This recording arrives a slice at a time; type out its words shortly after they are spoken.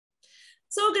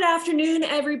So good afternoon,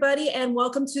 everybody, and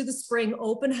welcome to the Spring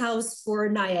Open House for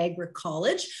Niagara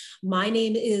College. My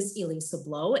name is Elisa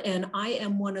Blow, and I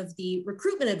am one of the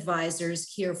recruitment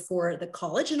advisors here for the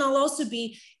college, and I'll also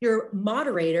be your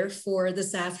moderator for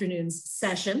this afternoon's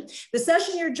session. The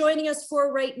session you're joining us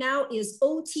for right now is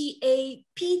OTA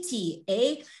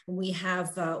PTA, and we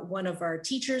have one of our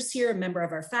teachers here, a member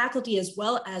of our faculty, as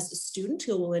well as a student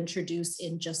who we'll introduce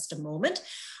in just a moment.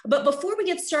 But before we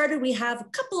get started, we have a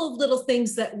couple of little things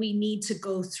that we need to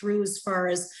go through as far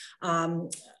as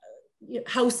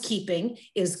housekeeping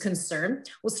is concerned.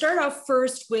 We'll start off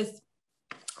first with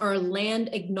our land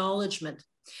acknowledgement.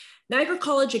 Niagara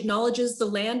College acknowledges the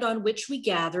land on which we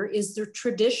gather is the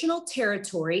traditional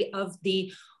territory of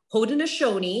the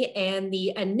Haudenosaunee and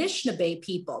the Anishinaabe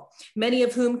people, many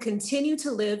of whom continue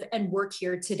to live and work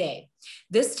here today.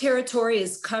 This territory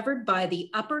is covered by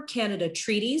the Upper Canada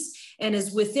Treaties and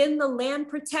is within the land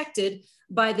protected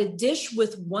by the Dish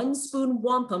with One Spoon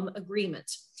Wampum Agreement.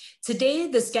 Today,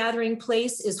 this gathering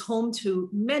place is home to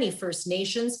many First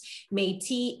Nations,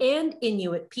 Métis, and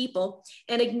Inuit people,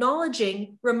 and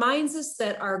acknowledging reminds us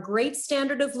that our great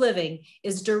standard of living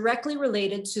is directly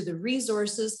related to the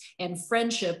resources and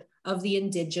friendship of the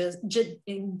indigenous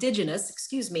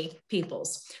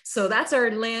peoples. So that's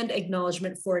our land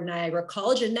acknowledgement for Niagara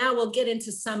College. And now we'll get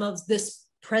into some of this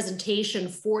presentation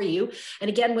for you. And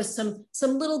again, with some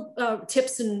little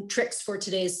tips and tricks for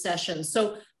today's session.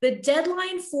 So the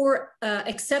deadline for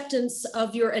acceptance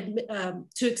of your,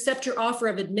 to accept your offer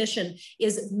of admission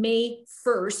is May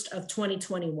 1st of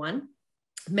 2021.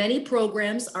 Many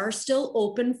programs are still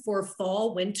open for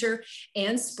fall, winter,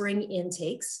 and spring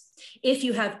intakes. If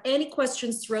you have any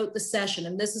questions throughout the session,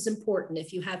 and this is important,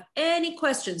 if you have any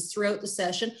questions throughout the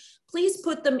session, please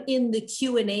put them in the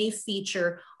Q&A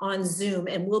feature on Zoom,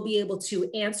 and we'll be able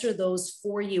to answer those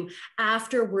for you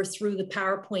after we're through the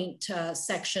PowerPoint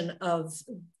section of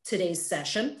today's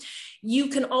session. You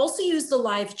can also use the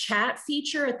live chat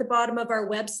feature at the bottom of our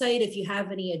website if you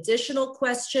have any additional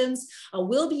questions.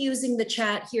 We'll be using the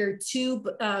chat here too,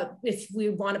 if we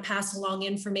want to pass along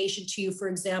information to you, for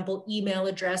example, email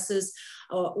addresses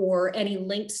or any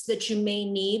links that you may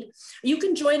need. You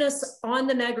can join us on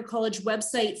the Niagara College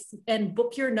website and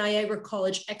book your Niagara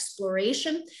College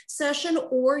exploration session,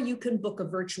 or you can book a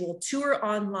virtual tour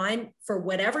online for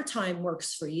whatever time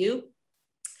works for you.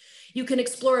 You can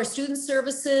explore our student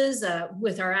services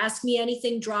with our Ask Me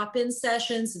Anything drop-in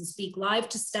sessions and speak live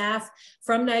to staff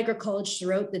from Niagara College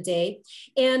throughout the day.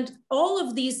 And all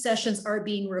of these sessions are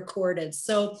being recorded.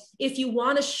 So if you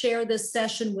want to share this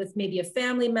session with maybe a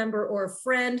family member or a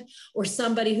friend or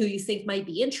somebody who you think might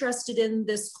be interested in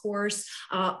this course,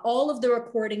 all of the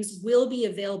recordings will be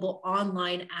available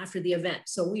online after the event.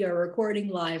 So we are recording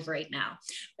live right now.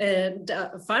 And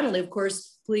finally, of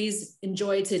course, please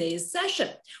enjoy today's session.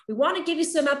 We want to give you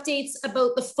some updates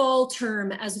about the fall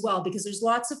term as well, because there's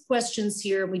lots of questions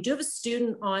here. We do have a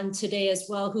student on today as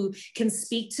well who can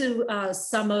speak to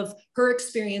some of her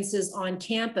experiences on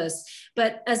campus.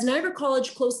 But as Niagara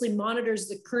College closely monitors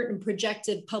the current and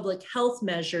projected public health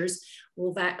measures,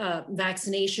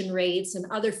 vaccination rates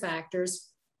and other factors,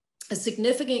 a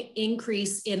significant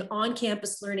increase in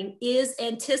on-campus learning is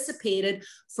anticipated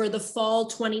for the fall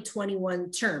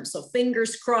 2021 term. So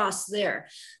fingers crossed there.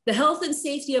 The health and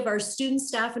safety of our students,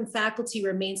 staff, and faculty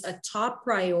remains a top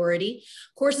priority.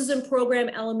 Courses and program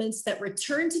elements that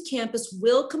return to campus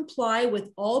will comply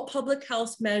with all public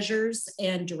health measures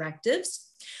and directives.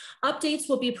 Updates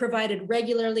will be provided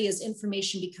regularly as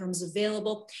information becomes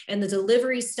available, and the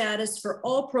delivery status for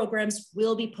all programs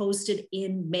will be posted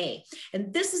in May.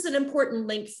 And this is an important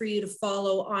link for you to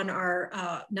follow on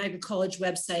our Niagara College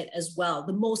website as well.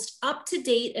 The most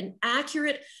up-to-date and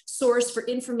accurate source for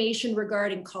information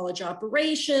regarding college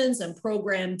operations and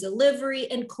program delivery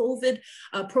and COVID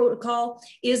protocol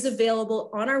is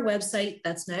available on our website.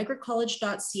 That's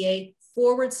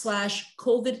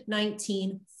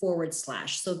niagaracollege.ca/COVID-19/.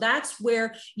 So that's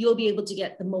where you'll be able to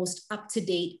get the most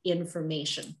up-to-date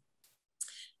information.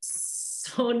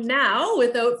 So now,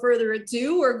 without further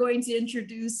ado, we're going to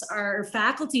introduce our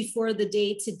faculty for the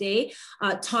day today.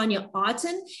 Tanya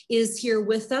Otten is here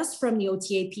with us from the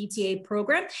OTA PTA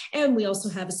program. And we also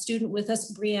have a student with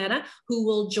us, Brianna, who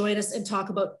will join us and talk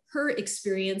about her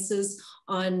experiences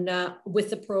on with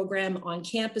the program on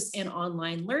campus and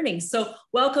online learning. So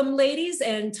welcome, ladies,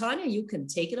 and Tanya, you can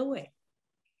take it away.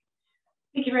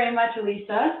 Thank you very much,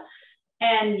 Elisa.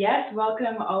 And yes,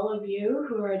 welcome all of you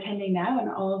who are attending now and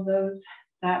all of those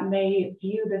that may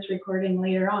view this recording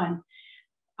later on.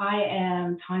 I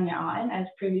am Tanya Otten, as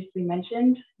previously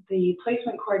mentioned, the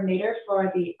placement coordinator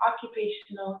for the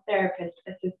Occupational Therapist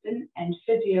Assistant and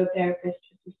Physiotherapist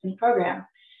Assistant program.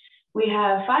 We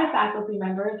have 5 faculty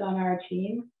members on our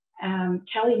team.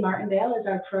 Kelly Martindale is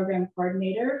our program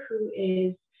coordinator, who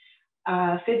is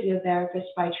a physiotherapist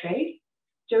by trade.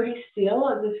 Jody Steele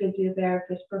is a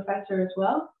physiotherapist professor as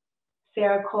well.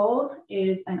 Sarah Cole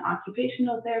is an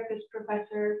occupational therapist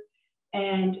professor,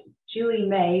 and Julie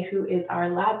May, who is our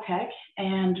lab tech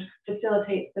and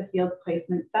facilitates the field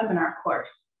placement seminar course.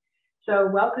 So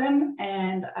welcome,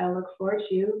 and I look forward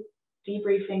to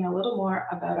debriefing a little more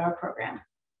about our program.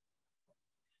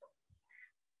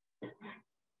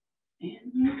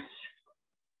 And,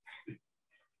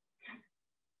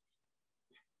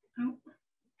 oh.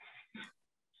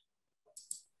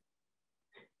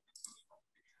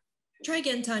 Try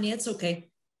again, Tanya, it's okay.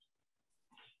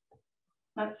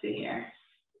 Let's see here.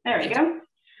 There we go.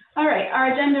 All right,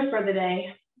 our agenda for the day.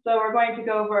 So we're going to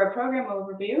go over a program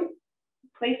overview,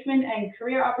 placement and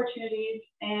career opportunities,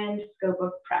 and scope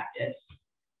of practice.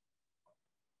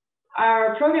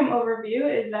 Our program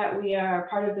overview is that we are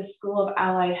part of the School of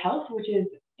Allied Health, which is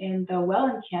in the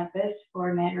Welland campus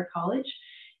for Niagara College.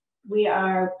 We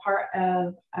are part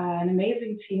of an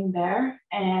amazing team there,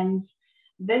 and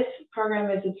this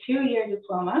program is a 2-year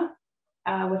diploma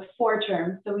with 4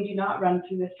 terms, so we do not run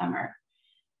through the summer.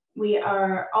 We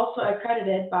are also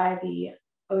accredited by the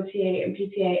OTA and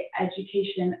PTA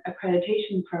Education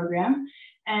Accreditation Program,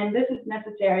 and this is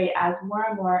necessary as more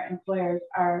and more employers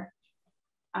are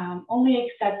only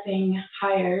accepting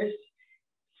hires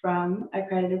from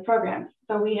accredited programs.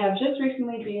 So we have just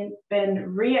recently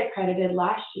been re-accredited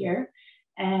last year,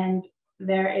 and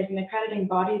there is an accrediting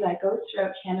body that goes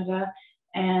throughout Canada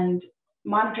and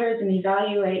monitors and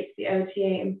evaluates the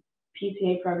OTA and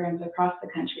PTA programs across the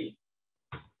country.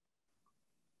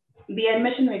 The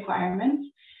admission requirements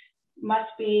must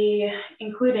be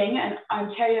including an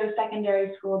Ontario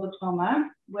Secondary School diploma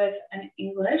with an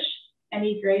English,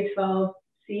 any grade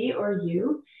 12C or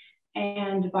U,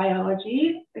 and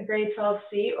biology, a grade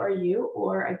 12C or U,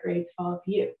 or a grade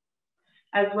 12U,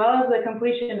 as well as the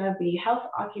completion of the Health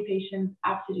Occupations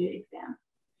Aptitude Exam,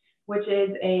 which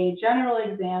is a general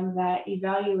exam that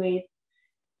evaluates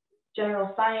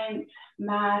general science,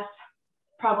 math,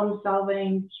 problem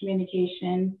solving,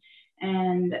 communication,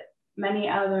 and many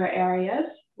other areas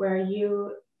where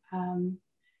you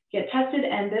get tested,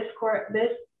 and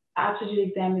this aptitude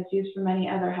exam is used for many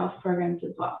other health programs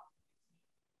as well.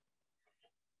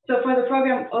 So for the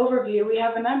program overview, we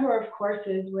have a number of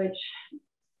courses which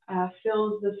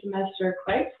fills the semester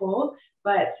quite full,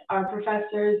 but our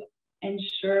professors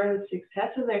ensure the success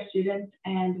of their students,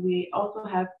 and we also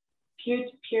have peer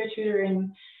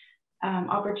tutoring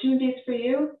opportunities for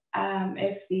you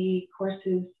if the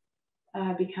courses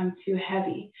become too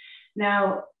heavy.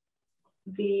 Now,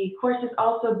 the courses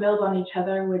also build on each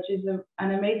other, which is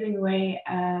an amazing way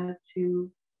to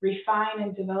refine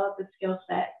and develop the skill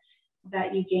set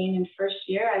that you gain in first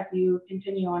year as you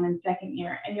continue on in second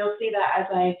year. And you'll see that as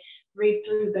I read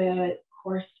through the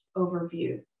course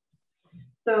overview.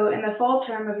 So in the fall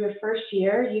term of your first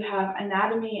year, you have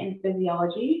anatomy and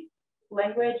physiology,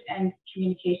 language and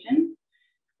communication,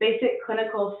 basic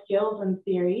clinical skills and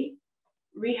theory,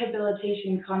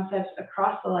 rehabilitation concepts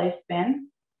across the lifespan,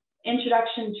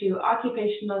 introduction to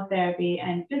occupational therapy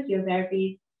and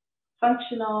physiotherapy,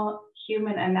 functional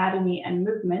human anatomy and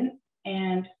movement,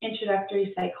 and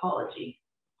introductory psychology.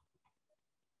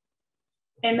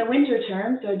 In the winter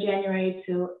term, so January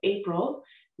to April,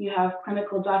 you have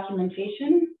clinical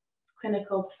documentation,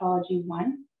 clinical pathology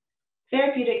 1,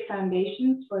 therapeutic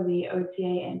foundations for the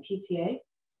OTA and PTA,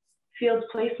 field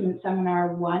placement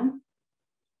seminar 1,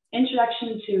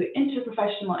 introduction to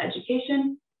interprofessional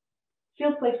education,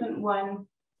 field placement 1,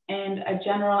 and a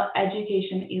general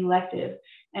education elective.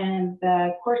 And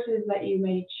the courses that you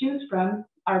may choose from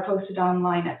are posted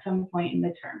online at some point in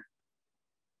the term.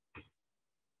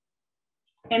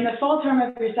 In the fall term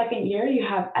of your second year, you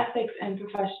have ethics and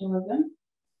professionalism,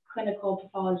 clinical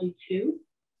pathology 2,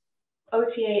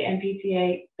 OTA and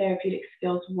PTA therapeutic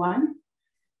skills 1,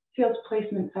 field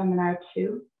placement seminar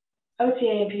 2,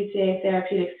 OTA and PTA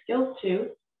therapeutic skills 2,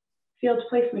 field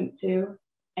placement 2,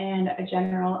 and a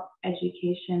general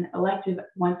education elective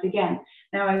once again.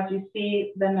 Now, as you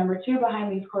see, the number 2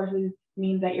 behind these courses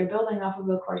means that you're building off of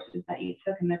the courses that you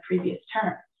took in the previous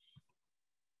term.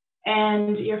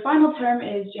 And your final term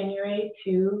is January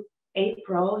to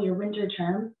April, your winter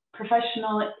term,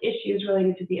 professional issues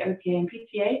related to the OTA and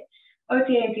PTA,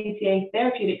 OTA and PTA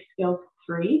therapeutic skills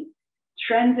 3,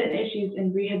 trends and issues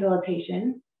in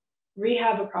rehabilitation,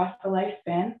 rehab across the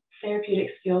lifespan, therapeutic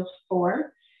skills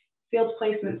 4, field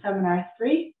placement seminar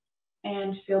 3,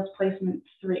 and Field Placement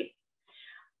 3.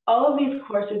 All of these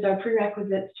courses are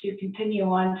prerequisites to continue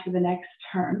on to the next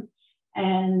term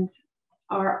and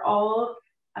are all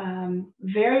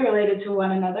very related to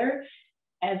one another,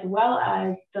 as well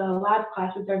as the lab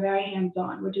classes are very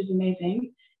hands-on, which is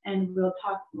amazing. And we'll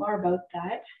talk more about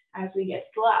that as we get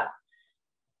to lab.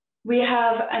 We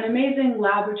have an amazing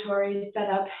laboratory set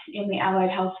up in the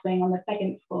Allied Health Wing on the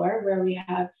second floor, where we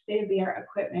have state-of-the-art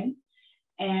equipment.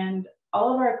 And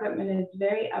all of our equipment is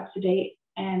very up-to-date,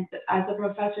 and as the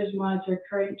professors monitor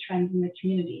current trends in the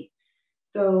community.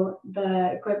 So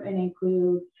the equipment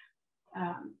includes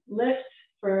lifts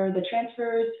for the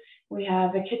transfers. We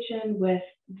have a kitchen with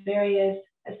various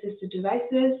assistive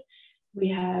devices. We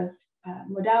have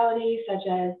modalities such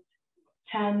as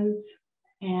TENS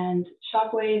and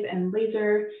shockwave and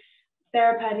laser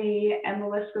therapy, and the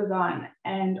list goes on.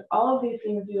 And all of these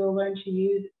things you will learn to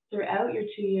use throughout your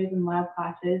 2 years in lab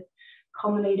classes,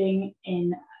 culminating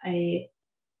in a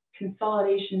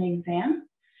consolidation exam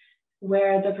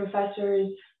where the professors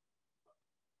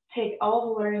take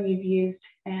all the learning you've used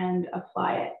and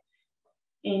apply it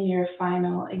in your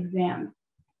final exam.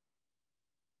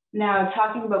 Now,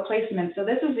 talking about placement, so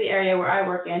this is the area where I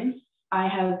work in. I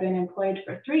have been employed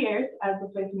for 3 years as the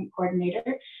placement coordinator,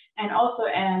 and also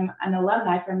am an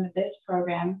alumni from this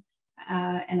program,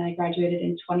 and I graduated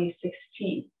in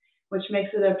 2016, which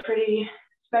makes it a pretty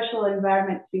special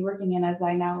environment to be working in, as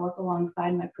I now work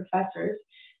alongside my professors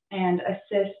and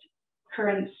assist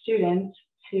current students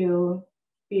to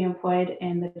be employed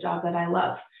in the job that I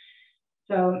love.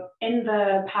 So in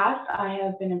the past, I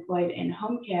have been employed in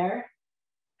home care,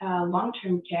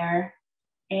 long-term care,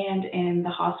 and in the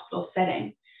hospital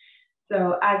setting.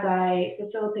 So as I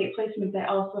facilitate placements, I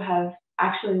also have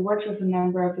actually worked with a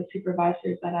number of the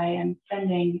supervisors that I am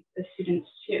sending the students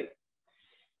to.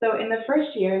 So in the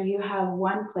first year, you have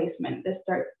one placement. This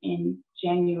starts in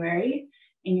January.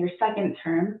 In your second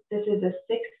term, this is a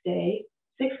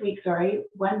 6 week,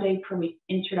 1 day per week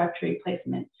introductory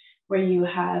placement, where you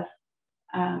have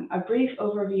a brief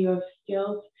overview of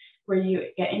skills, where you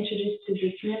get introduced to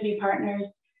the community partners,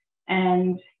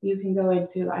 and you can go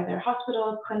into either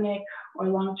hospital, clinic, or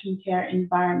long-term care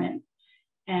environment.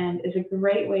 And it's a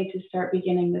great way to start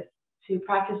beginning this, to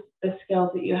practice the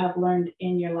skills that you have learned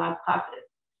in your lab classes.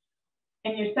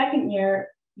 In your second year,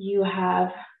 you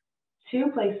have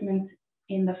 2 placements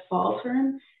in the fall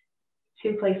term,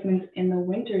 2 placements in the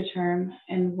winter term,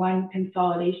 and 1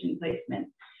 consolidation placement.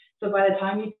 So by the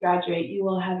time you graduate, you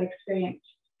will have experienced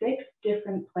 6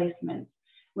 different placements,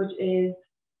 which is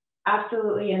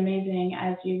absolutely amazing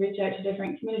as you reach out to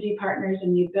different community partners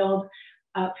and you build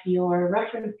up your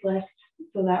reference list,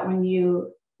 so that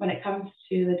when it comes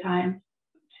to the time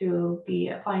to be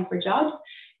applying for jobs,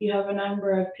 you have a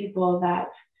number of people that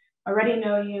already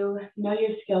know you, know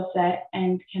your skill set,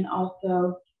 and can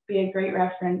also be a great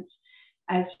reference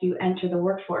as you enter the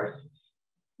workforce.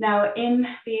 Now, in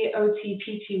the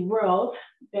OT-PT world,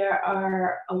 there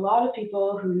are a lot of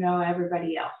people who know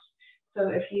everybody else. So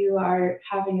if you are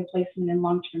having a placement in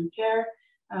long-term care,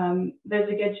 there's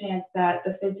a good chance that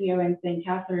the physio in St.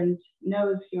 Catharines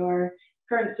knows your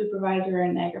current supervisor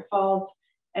in Niagara Falls,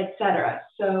 etc.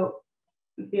 So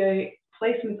the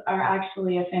placements are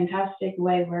actually a fantastic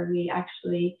way where we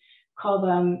actually call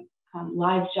them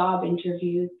live job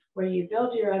interviews, where you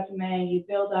build your resume, you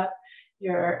build up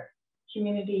your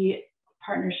community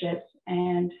partnerships,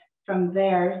 and from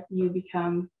there you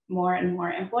become more and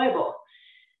more employable.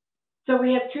 So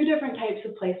we have 2 different types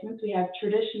of placements. We have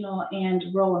traditional and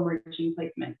role emerging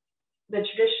placements. The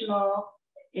traditional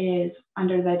is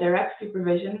under the direct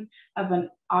supervision of an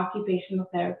occupational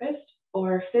therapist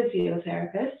or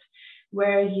physiotherapist,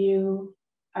 where you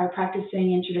are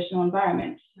practicing in traditional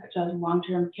environments, such as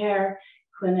long-term care,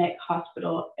 clinic,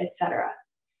 hospital, etc.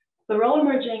 The role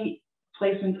emerging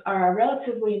placements are a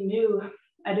relatively new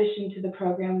addition to the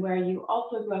program, where you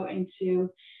also go into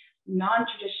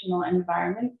non-traditional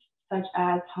environments, such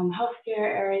as home health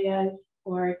care areas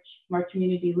or more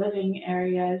community living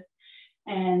areas,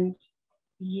 and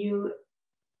you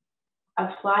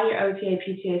apply your OTA,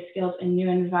 PTA skills in new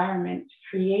environments,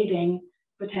 creating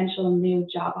potential new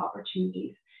job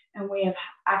opportunities. And we have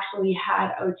actually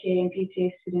had OTA and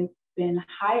PTA students been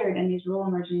hired in these role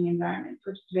emerging environments,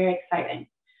 which is very exciting.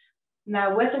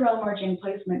 Now, with the role emerging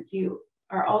placements, you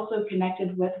are also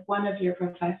connected with one of your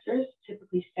professors,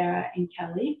 typically Sarah and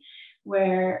Kelly,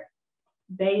 where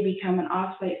they become an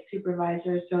off-site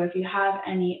supervisor. So if you have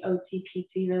any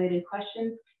OT-PT related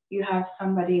questions, you have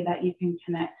somebody that you can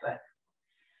connect with.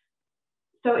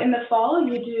 So in the fall,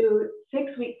 you do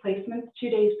 6-week placements, 2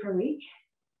 days per week.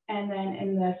 And then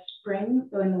in the spring,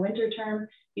 so in the winter term,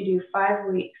 you do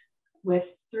 5 weeks with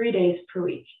 3 days per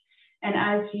week. And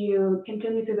as you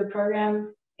continue through the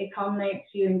program, it culminates,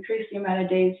 you increase the amount of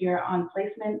days you're on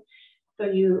placement. So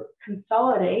you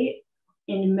consolidate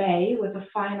in May with a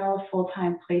final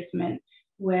full-time placement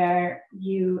where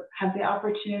you have the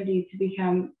opportunity to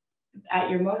become at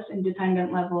your most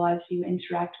independent level as you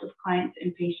interact with clients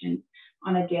and patients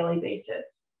on a daily basis.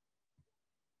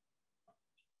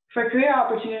 For career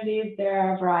opportunities, there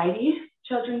are a variety.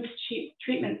 Children's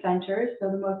treatment centers,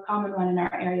 so the most common one in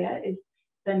our area is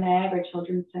the Niagara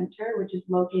Children's Center, which is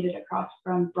located across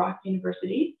from Brock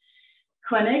University.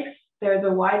 Clinics, there's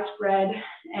a widespread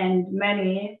and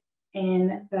many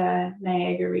in the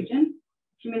Niagara region.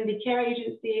 Community care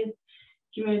agencies,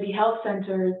 community health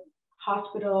centers,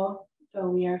 hospital. So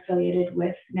we are affiliated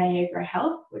with Niagara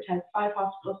Health, which has 5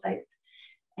 hospital sites,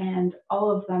 and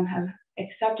all of them have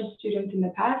accepted students in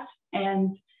the past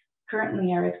and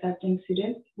currently are accepting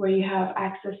students, where you have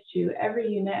access to every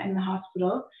unit in the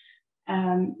hospital,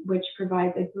 which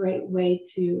provides a great way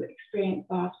to experience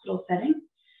the hospital setting.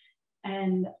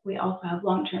 And we also have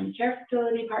long-term care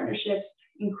facility partnerships,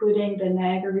 including the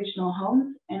Niagara Regional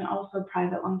Homes and also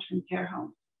private long-term care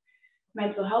homes,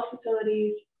 mental health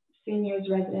facilities, seniors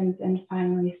residence, and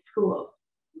finally schools,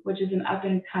 which is an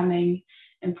up-and-coming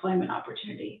employment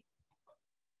opportunity.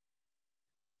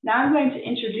 Now I'm going to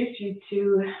introduce you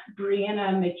to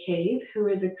Brianna McCabe, who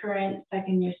is a current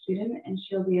second-year student, and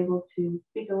she'll be able to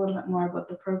speak a little bit more about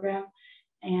the program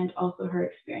and also her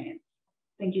experience.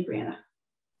 Thank you, Brianna.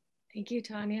 Thank you,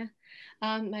 Tanya.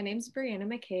 My name is Brianna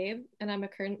McCabe, and I'm a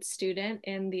current student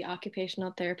in the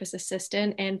Occupational Therapist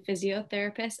Assistant and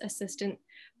Physiotherapist Assistant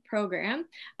program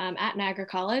at Niagara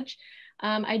College.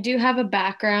 I do have a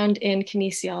background in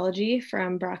kinesiology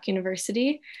from Brock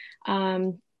University.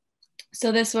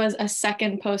 So this was a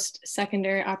second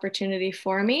post-secondary opportunity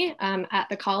for me at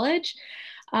the college.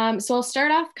 So I'll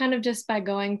start off kind of just by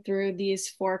going through these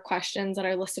 4 questions that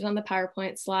are listed on the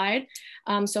PowerPoint slide.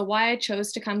 So why I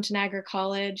chose to come to Niagara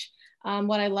College,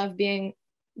 what I love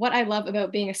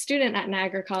about being a student at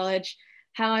Niagara College,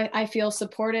 how I feel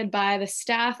supported by the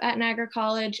staff at Niagara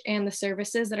College and the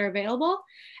services that are available.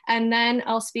 And then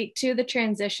I'll speak to the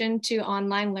transition to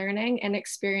online learning and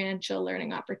experiential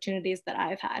learning opportunities that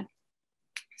I've had.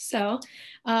 So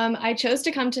I chose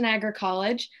to come to Niagara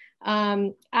College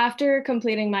after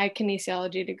completing my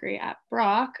kinesiology degree at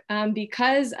Brock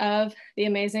because of the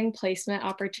amazing placement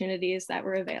opportunities that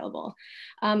were available.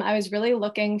 I was really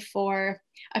looking for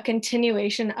a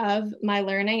continuation of my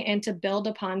learning and to build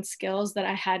upon skills that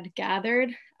I had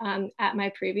gathered at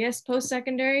my previous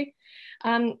post-secondary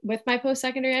with my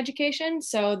post-secondary education.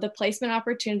 So the placement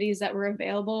opportunities that were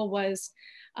available was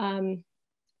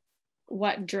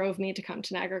what drove me to come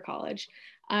to Niagara College.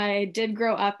 I did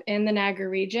grow up in the Niagara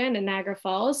region in Niagara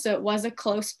Falls, so it was a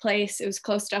close place. It was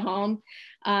close to home,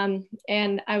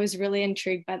 and I was really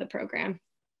intrigued by the program.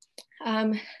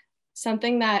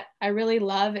 Something that I really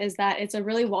love is that it's a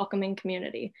really welcoming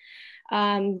community.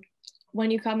 When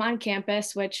you come on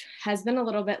campus, which has been a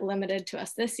little bit limited to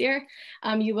us this year,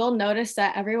 you will notice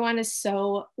that everyone is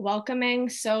so welcoming,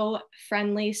 so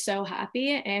friendly, so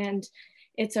happy, and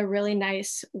it's a really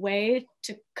nice way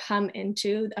to come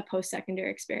into a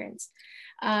post-secondary experience.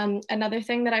 Another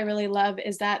thing that I really love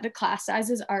is that the class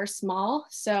sizes are small,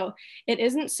 so it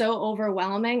isn't so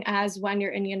overwhelming as when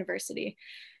you're in university.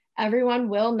 Everyone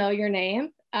will know your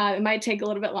name. It might take a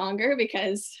little bit longer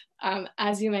because,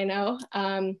 as you may know,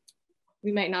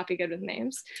 we might not be good with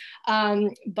names,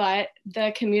 but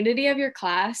the community of your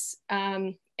class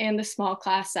and the small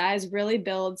class size really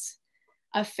builds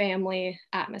a family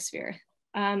atmosphere.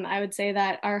 I would say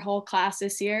that our whole class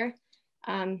this year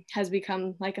has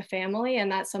become like a family, and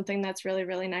that's something that's really,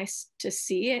 really nice to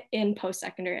see in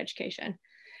post-secondary education.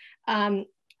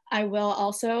 I will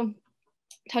also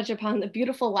touch upon the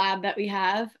beautiful lab that we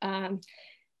have.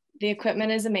 The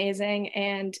equipment is amazing,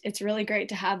 and it's really great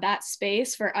to have that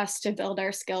space for us to build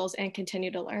our skills and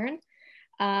continue to learn.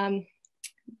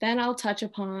 Then I'll touch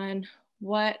upon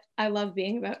what I love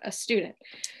being about a student.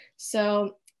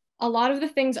 So a lot of the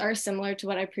things are similar to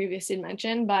what I previously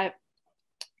mentioned, but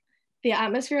the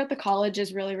atmosphere at the college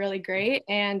is really, really great.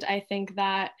 And I think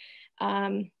that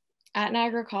at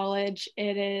Niagara College,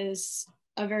 it is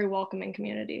a very welcoming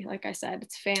community. Like I said,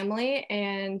 it's family.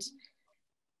 And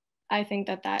I think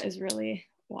that that is really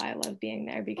why I love being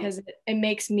there, because it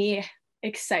makes me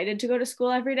excited to go to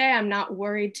school every day. I'm not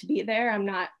worried to be there. I'm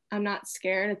not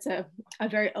scared. It's a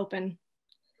very open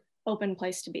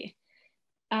place to be.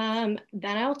 Then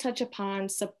I'll touch upon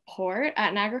support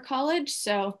at Niagara College.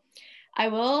 So I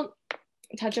will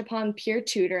touch upon peer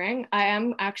tutoring. I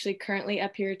am actually currently a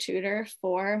peer tutor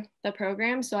for the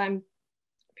program. So I'm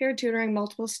peer tutoring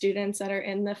multiple students that are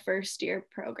in the first year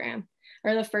program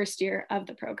or the first year of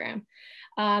the program.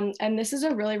 And this is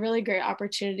a really, really great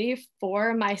opportunity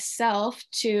for myself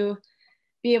to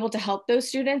be able to help those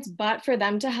students, but for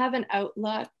them to have an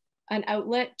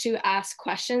outlet to ask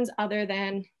questions other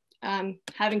than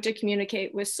having to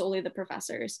communicate with solely the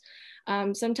professors.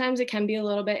 Sometimes it can be a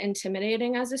little bit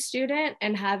intimidating as a student,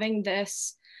 and having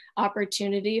this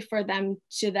opportunity for them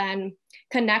to then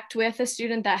connect with a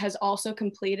student that has also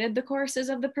completed the courses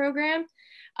of the program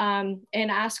and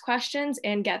ask questions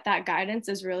and get that guidance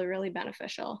is really, really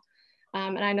beneficial.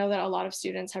 And I know that a lot of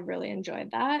students have really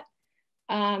enjoyed that.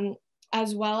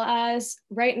 As well as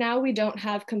right now, we don't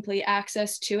have complete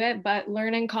access to it, but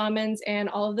Learning Commons and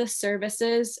all of the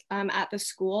services at the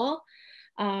school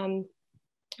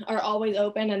are always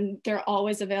open, and they're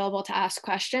always available to ask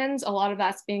questions. A lot of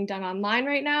that's being done online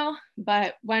right now,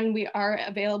 but when we are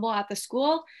available at the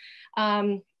school,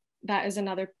 that is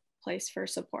another place for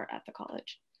support at the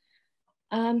college.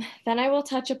 Then I will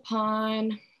touch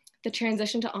upon the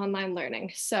transition to online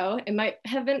learning. So it might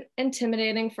have been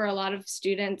intimidating for a lot of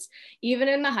students, even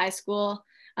in the high school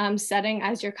setting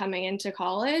as you're coming into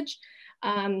college.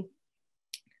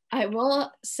 I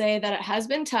will say that it has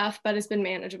been tough, but it's been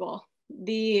manageable.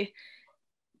 The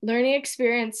learning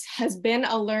experience has been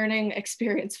a learning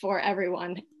experience for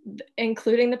everyone,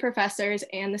 including the professors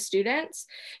and the students,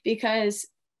 because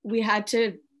we had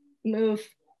to move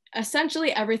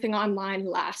essentially everything online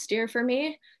last year for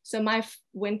me. So my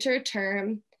winter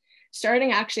term,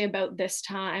 starting actually about this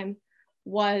time,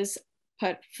 was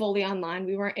put fully online.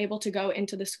 We weren't able to go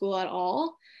into the school at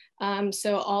all.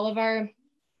 So all of our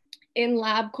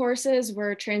in-lab courses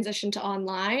were transitioned to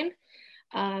online.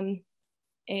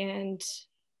 And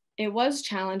it was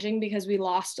challenging because we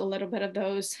lost a little bit of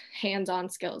those hands-on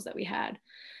skills that we had.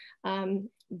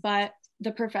 But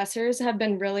the professors have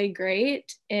been really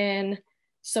great in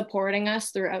supporting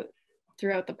us throughout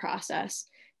the process.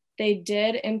 They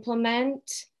did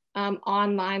implement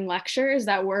online lectures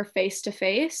that were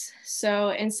face-to-face.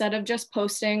 So instead of just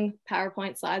posting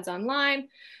PowerPoint slides online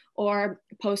or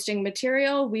posting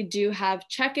material, we do have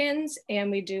check-ins,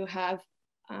 and we do have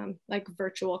like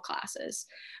virtual classes,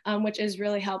 which is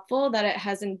really helpful that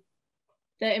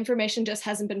the information just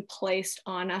hasn't been placed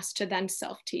on us to then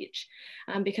self-teach,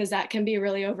 because that can be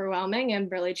really overwhelming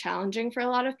and really challenging for a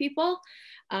lot of people.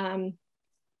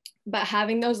 But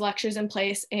having those lectures in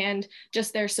place and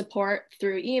just their support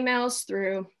through emails,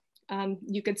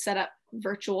 you could set up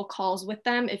virtual calls with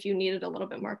them if you needed a little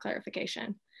bit more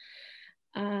clarification.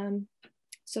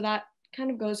 So that kind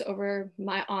of goes over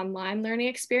my online learning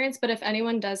experience, but if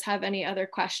anyone does have any other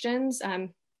questions,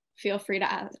 feel free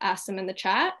to ask them in the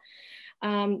chat.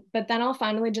 But then I'll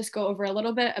finally just go over a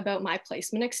little bit about my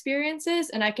placement experiences,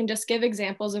 and I can just give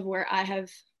examples of where I have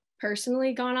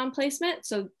personally gone on placement,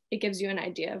 so it gives you an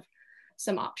idea of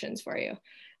some options for you.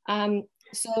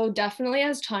 So definitely,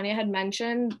 as Tanya had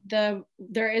mentioned,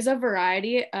 there is a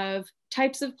variety of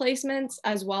types of placements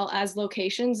as well as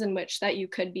locations in which that you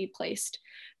could be placed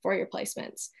for your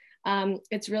placements.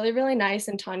 It's really, really nice,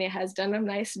 and Tanya has done a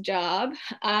nice job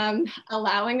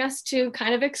allowing us to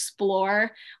kind of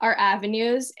explore our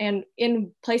avenues and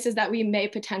in places that we may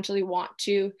potentially want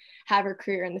to have a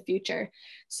career in the future.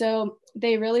 So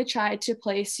they really try to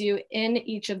place you in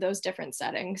each of those different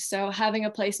settings. So having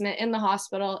a placement in the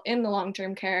hospital, in the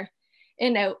long-term care,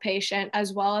 in outpatient,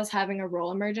 as well as having a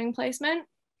role emerging placement.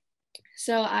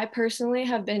 So I personally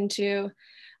have been to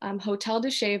Hotel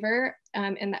de Shaver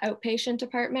in the outpatient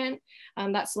department.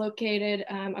 That's located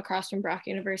across from Brock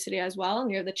University as well,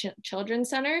 near the Children's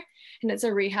Center, and it's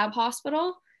a rehab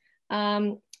hospital.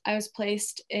 I was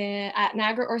placed at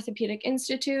Niagara Orthopedic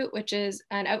Institute, which is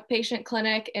an outpatient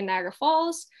clinic in Niagara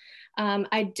Falls.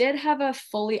 I did have a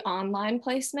fully online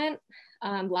placement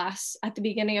at the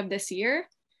beginning of this year,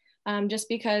 just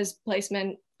because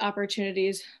placement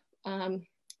opportunities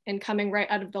and coming right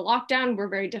out of the lockdown were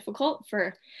very difficult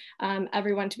for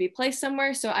everyone to be placed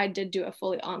somewhere. So I did do a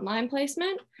fully online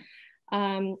placement.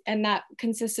 And that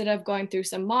consisted of going through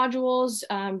some modules,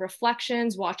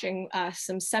 reflections, watching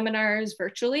some seminars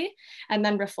virtually, and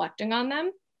then reflecting on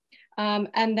them.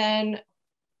 And then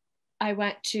I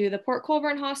went to the Port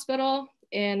Colborne Hospital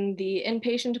in the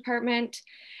inpatient department.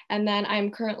 And then I'm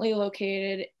currently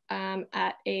located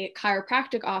at a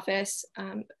chiropractic office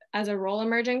as a role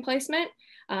emerging placement,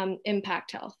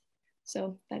 Impact Health.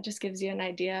 So that just gives you an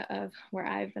idea of where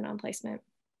I've been on placement.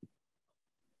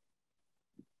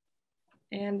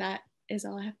 And that is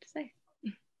all I have to say.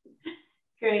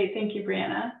 Great, thank you,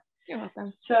 Brianna. You're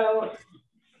welcome. So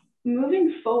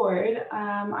moving forward,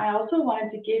 I also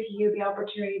wanted to give you the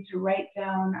opportunity to write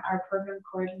down our program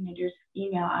coordinator's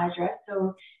email address.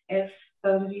 So if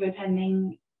those of you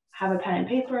attending have a pen and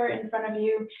paper in front of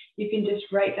you, you can just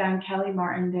write down Kelly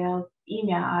Martindale's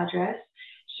email address.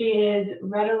 She is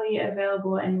readily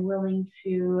available and willing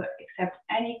to accept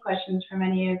any questions from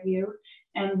any of you.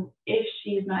 And if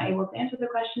she's not able to answer the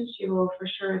questions, she will for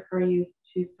sure refer you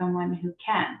to someone who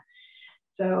can.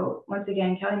 So once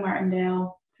again, Kelly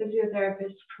Martindale,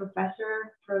 physiotherapist,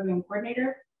 professor, program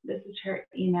coordinator. This is her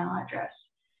email address.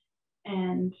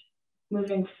 And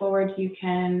moving forward, you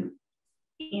can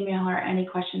email her any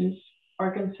questions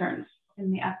or concerns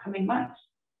in the upcoming months.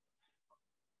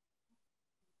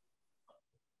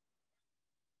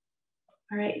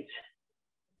 All right.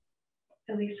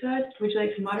 Elisa, would you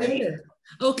like to moderate? Sure.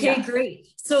 Okay, Yeah. great.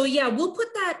 So yeah, we'll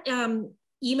put that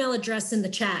email address in the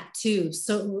chat too.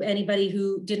 So anybody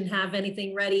who didn't have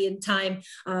anything ready in time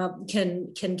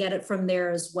can get it from there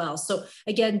as well. So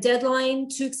again, deadline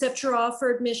to accept your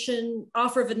offer of admission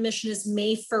is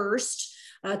May 1st,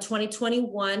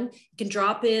 2021. You can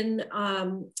drop in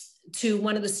to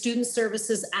one of the student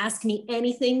services Ask Me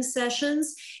Anything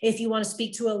sessions. If you want to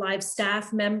speak to a live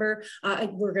staff member,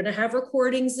 we're going to have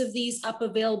recordings of these up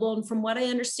available. And from what I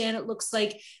understand, it looks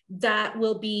like that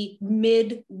will be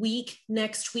mid-week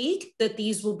next week that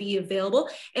these will be available.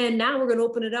 And now we're going to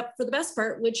open it up for the best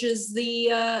part, which is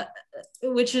the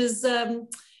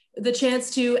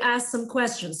chance to ask some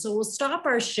questions. So we'll stop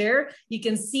our share. You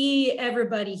can see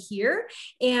everybody here,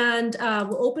 and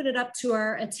we'll open it up to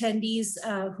our attendees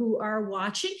who are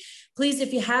watching. Please,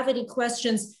 if you have any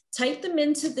questions, type them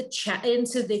into the chat,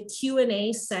 into the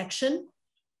Q&A section.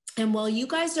 And while you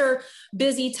guys are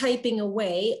busy typing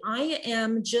away, I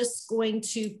am just going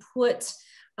to put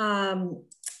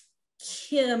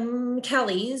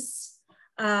Kelly's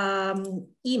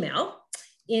email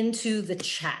into the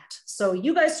chat. So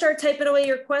you guys start typing away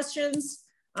your questions.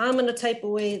 I'm going to type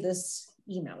away this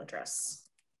email address.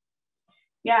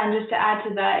 Yeah, and just to add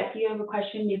to that, if you have a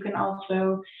question, you can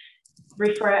also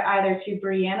refer it either to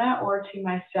Brianna or to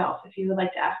myself if you would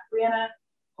like to ask Brianna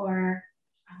or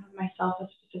myself a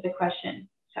specific question.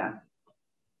 So.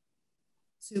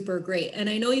 Super great. And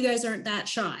I know you guys aren't that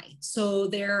shy. So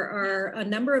there are a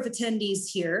number of attendees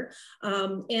here.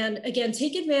 And again,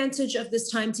 take advantage of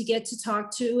this time to get to talk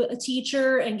to a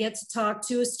teacher and get to talk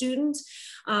to a student.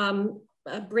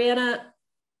 Brianna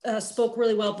spoke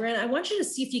really well. Brianna, I want you to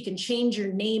see if you can change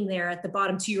your name there at the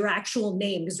bottom to your actual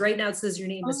name, because right now it says your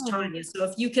name is Tanya. So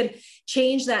if you can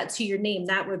change that to your name,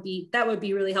 that would be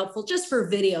really helpful, just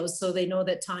for videos, so they know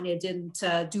that Tanya didn't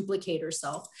duplicate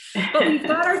herself. But we've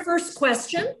got our first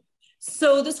question.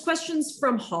 So this question's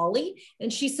from Holly,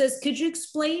 and she says, could you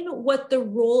explain what the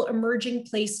role emerging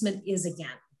placement is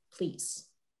again, please?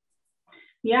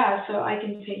 Yeah, so I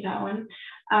can take that one.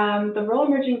 The role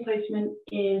emerging placement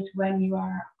is when you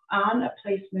are on a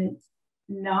placement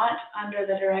not under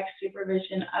the direct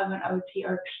supervision of an OT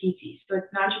or PT. So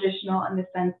it's non-traditional in the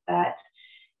sense that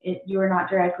you are not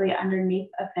directly underneath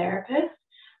a therapist.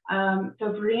 So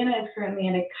Brianna is currently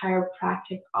in a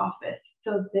chiropractic office.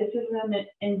 So this is an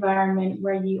environment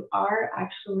where you are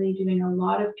actually doing a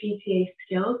lot of PTA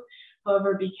skills.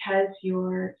 However, because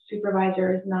your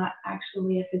supervisor is not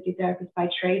actually a physiotherapist by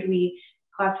trade, we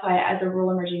classify it as a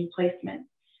role emerging placement.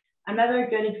 Another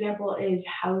good example is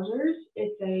Hauser's.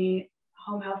 It's a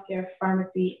home healthcare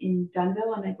pharmacy in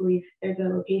Dunnville, and I believe there's a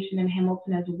location in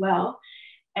Hamilton as well.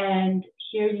 And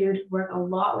here you'd work a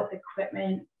lot with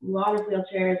equipment, a lot of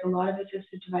wheelchairs, a lot of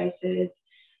assistive devices,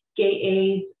 gait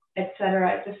aids,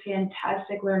 etc. It's a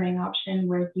fantastic learning option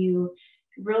where you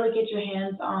really get your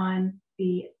hands on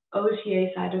the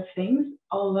OTA side of things,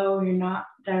 although you're not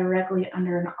directly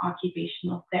under an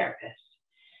occupational therapist.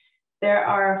 There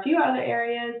are a few other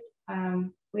areas.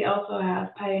 We also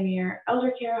have Pioneer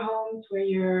Elder Care Homes, where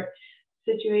you're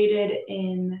situated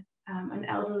in an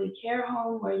elderly care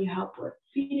home where you help with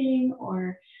feeding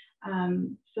or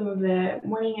some of the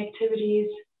morning activities.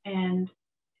 And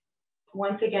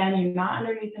once again, you're not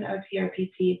underneath an OT or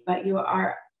PT, but you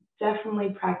are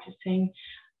definitely practicing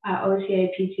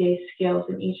OTA, PTA skills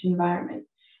in each environment.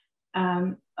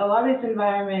 A lot of these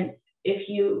environments, if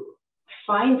you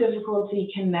find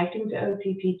difficulty connecting to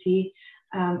OT, PT,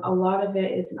 a lot of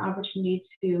it is an opportunity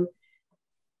to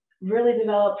really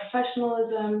develop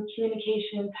professionalism,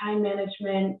 communication, time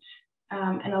management,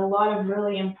 and a lot of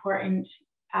really important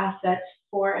assets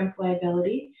for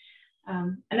employability.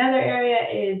 Another area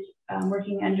is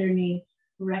working underneath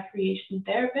recreation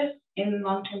therapists in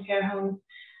long-term care homes.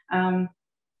 A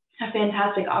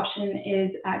fantastic option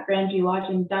is at Grandview Lodge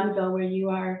in Dunnville, where you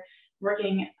are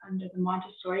working under the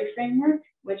Montessori framework,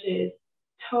 which is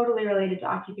totally related to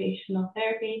occupational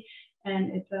therapy.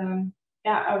 And it's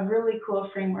a really cool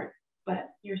framework, but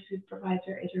your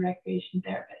supervisor is a recreation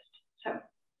therapist. So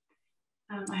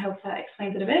I hope that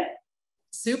explains it a bit.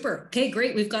 Super. Okay,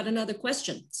 great. We've got another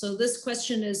question. So this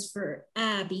question is for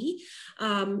Abby.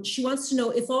 She wants to know,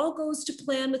 if all goes to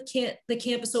plan with the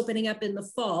campus opening up in the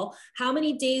fall, how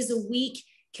many days a week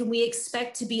can we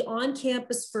expect to be on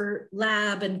campus for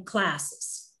lab and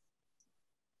classes?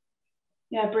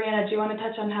 Yeah, Brianna, do you want to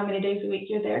touch on how many days a week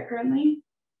you're there currently?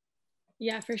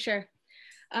 Yeah, for sure.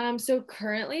 So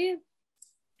currently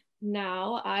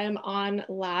now I am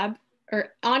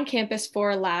on campus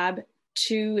for lab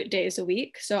 2 days a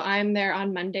week. So I'm there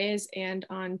on Mondays and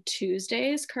on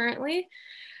Tuesdays currently.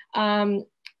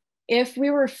 If we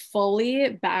were fully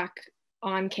back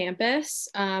on campus,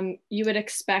 you would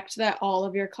expect that all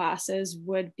of your classes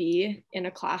would be in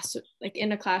a class, like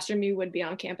in a classroom, you would be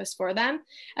on campus for them.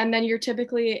 And then you're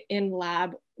typically in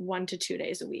lab 1 to 2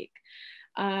 days a week.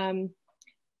 I'm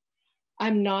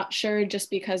not sure,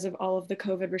 just because of all of the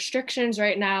COVID restrictions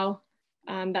right now.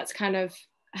 That's kind of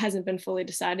hasn't been fully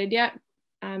decided yet,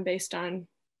 based on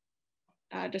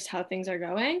just how things are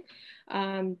going.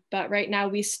 But right now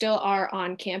we still are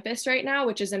on campus right now,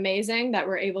 which is amazing that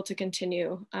we're able to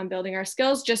continue building our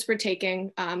skills. Just for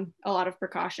taking a lot of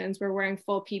precautions. We're wearing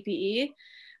full PPE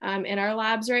in our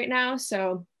labs right now.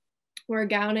 So we're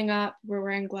gowning up, we're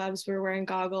wearing gloves, we're wearing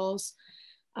goggles.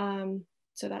 So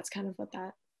that's kind of what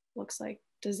that looks like.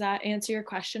 Does that answer your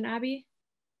question, Abby?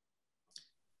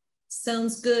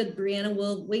 Sounds good, Brianna.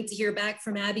 We'll wait to hear back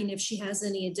from Abby and if she has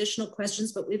any additional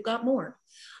questions, but we've got more.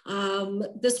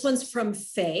 This one's from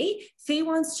Faye. Faye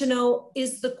wants to know,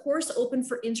 is the course open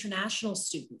for international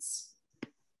students?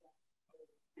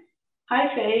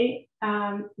 Hi, Faye.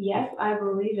 Yes, I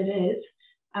believe it is.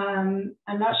 I'm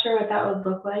not sure what that would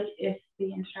look like if the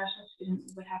international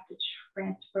student would have to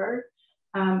transfer,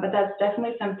 but that's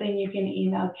definitely something you can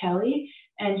email Kelly,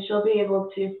 and she'll be able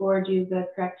to forward you the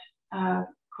correct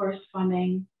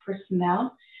corresponding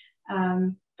personnel.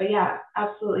 But yeah,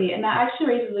 absolutely. And that actually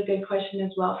raises a good question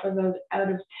as well for those out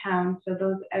of town, so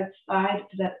those outside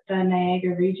the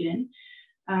Niagara region.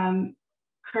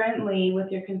 Currently,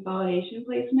 with your consolidation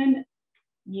placement,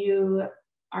 you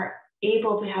are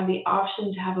able to have the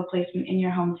option to have a placement in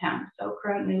your hometown. So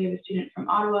currently we have a student from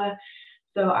Ottawa,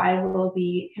 so I will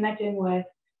be connecting with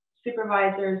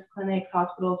supervisors, clinics,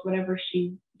 hospitals, whatever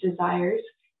she desires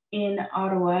in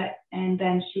Ottawa, and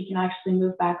then she can actually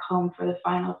move back home for the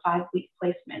final 5-week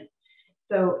placement.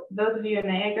 So those of you in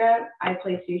Niagara, I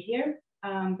place you here,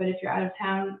 but if you're out of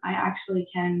town, I actually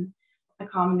can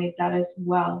accommodate that as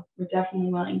well. We're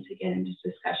definitely willing to get into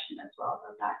discussion as well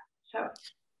about that. So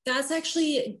that's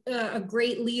actually a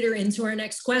great leader into our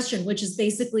next question, which is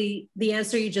basically the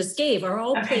answer you just gave. Are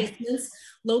all placements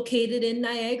located in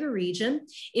Niagara region?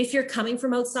 If you're coming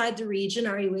from outside the region,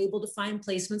 are you able to find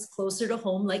placements closer to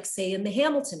home, like say in the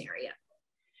Hamilton area?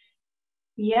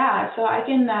 Yeah, so I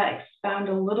can expound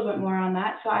a little bit more on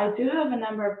that. So I do have a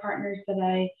number of partners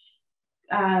that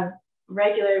I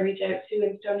regularly reach out to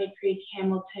in Stony Creek,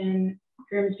 Hamilton,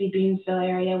 Grimsby, Beamsville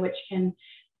area, which can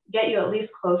get you at least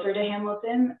closer to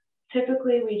Hamilton.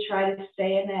 Typically, we try to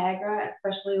stay in Niagara,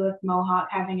 especially with Mohawk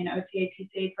having an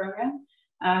OTA-PTA program.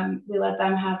 We let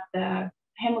them have the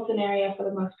Hamilton area for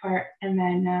the most part, and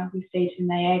then we stay to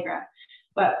Niagara.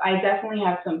 But I definitely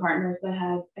have some partners that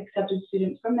have accepted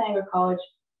students from Niagara College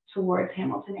towards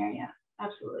Hamilton area.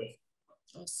 Absolutely.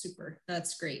 Oh, super.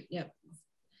 That's great. Yep.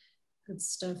 Good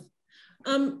stuff.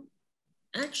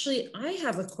 Actually, I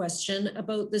have a question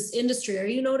about this industry. Are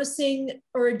you noticing,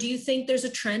 or do you think there's a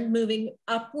trend moving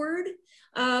upward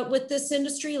with this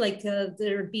industry? Like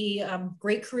there'd be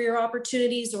great career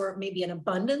opportunities, or maybe an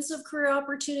abundance of career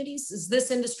opportunities? Is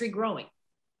this industry growing?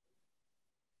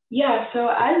 Yeah, so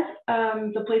as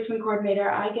the placement coordinator,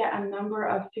 I get a number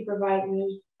of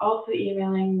supervisors also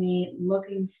emailing me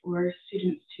looking for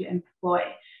students to employ.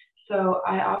 So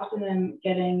I often am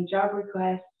getting job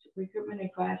requests, recruitment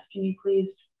requests. Can you please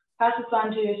pass this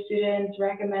on to your students,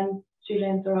 recommend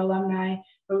students or alumni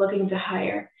we're looking to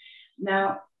hire?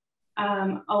 Now,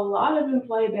 a lot of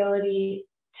employability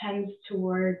tends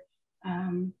towards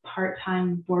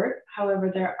part-time work. However,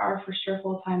 there are for sure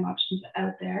full-time options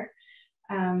out there.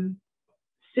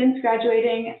 Since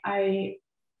graduating, I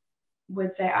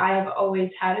would say I have always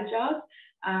had a job.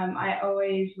 I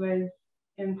always was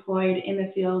employed in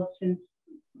the field since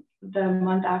the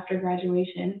month after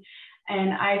graduation.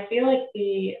 And I feel like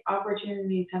the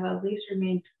opportunities have at least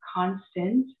remained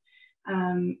constant.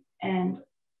 And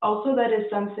also that is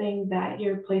something that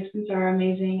your placements are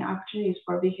amazing opportunities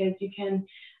for, because you can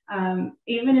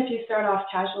Even if you start off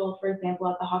casual, for example,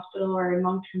 at the hospital or in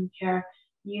long-term care,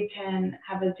 you can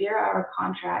have a 0-hour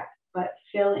contract, but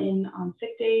fill in on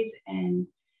sick days and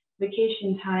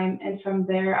vacation time, and from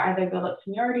there either build up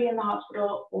seniority in the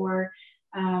hospital or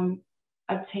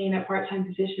obtain a part-time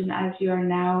position as you are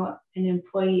now an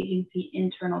employee agency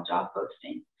internal job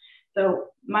posting. So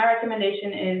my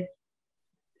recommendation is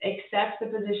accept the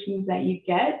positions that you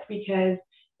get, because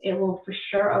it will for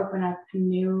sure open up to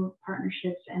new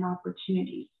partnerships and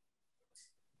opportunities.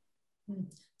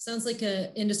 Sounds like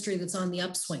an industry that's on the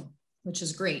upswing, which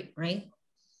is great, right?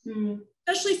 Mm-hmm.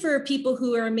 Especially for people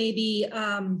who are maybe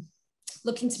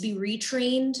looking to be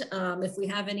retrained. If we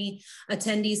have any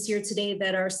attendees here today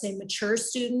that are, say, mature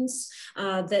students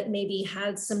that maybe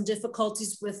had some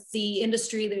difficulties with the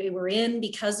industry that they were in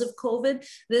because of COVID,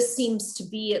 this seems to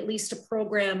be at least a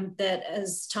program that,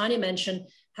 as Tanya mentioned,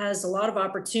 has a lot of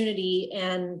opportunity.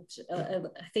 And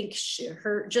I think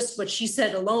just what she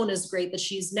said alone is great, that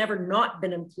she's never not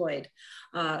been employed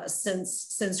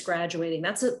since graduating.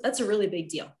 That's a really big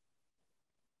deal.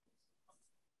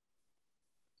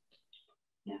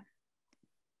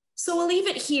 So we'll leave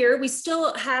it here. We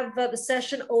still have the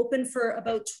session open for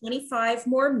about 25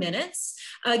 more minutes.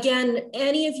 Again,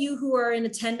 any of you who are in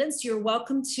attendance, you're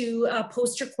welcome to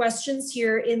post your questions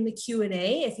here in the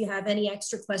Q&A. If you have any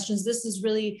extra questions, this is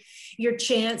really your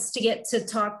chance to get to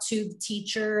talk to the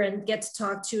teacher and get to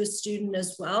talk to a student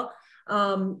as well.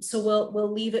 So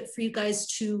we'll leave it for you guys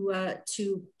to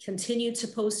continue to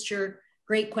post your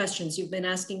great questions. You've been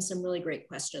asking some really great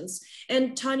questions.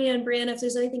 And Tanya and Brianna, if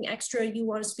there's anything extra you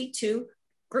want to speak to,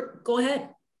 go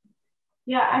ahead.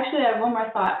 Yeah, actually, I have one more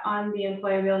thought on the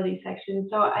employability section.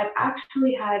 So I've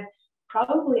actually had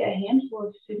probably a handful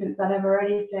of students that have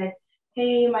already said,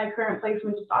 hey, my current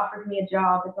placement just offered me a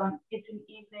job. It's in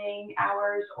evening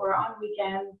hours or on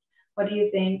weekends. What do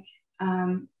you think?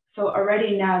 So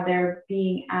already now they're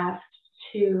being asked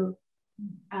to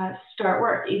start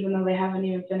work, even though they haven't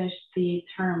even finished the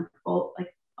term, all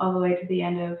the way to the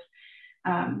end of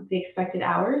the expected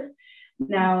hours.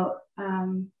 Now,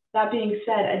 that being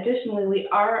said, additionally, we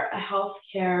are a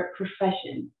healthcare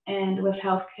profession, and with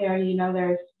healthcare, you know,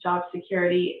 there's job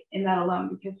security in that alone,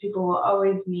 because people will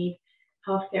always need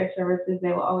healthcare services.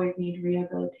 They will always need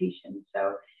rehabilitation.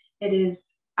 So it is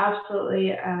absolutely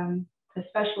a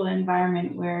special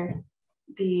environment where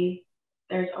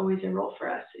there's always a role for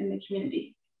us in the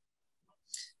community.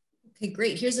 Okay,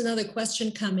 great. Here's another question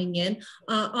coming in.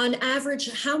 On average,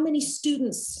 how many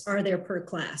students are there per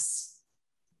class?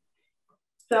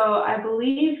 So I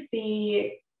believe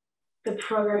the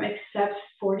program accepts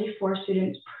 44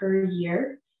 students per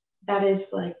year. That is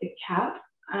like the cap.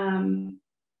 And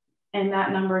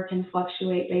that number can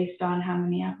fluctuate based on how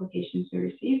many applications we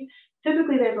receive.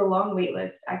 Typically, there's a long wait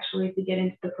list actually to get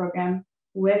into the program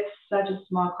with such a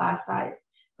small class size.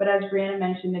 But as Brianna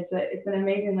mentioned, it's an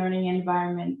amazing learning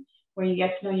environment where you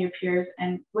get to know your peers.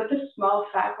 And with a small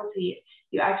faculty,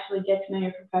 you actually get to know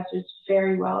your professors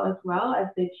very well as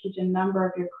they teach a number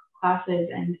of your classes.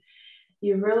 And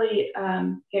you really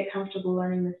get comfortable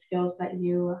learning the skills that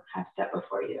you have set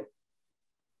before you.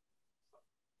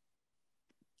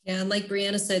 Yeah, and like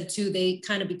Brianna said too, they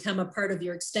kind of become a part of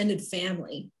your extended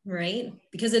family, right?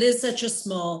 Because it is such a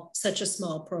small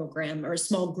program or a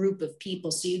small group of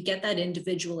people. So you get that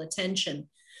individual attention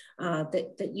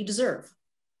that you deserve.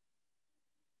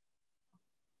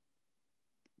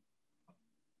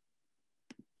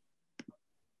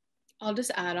 I'll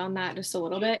just add on that just a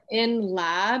little bit. In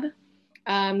lab,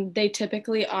 they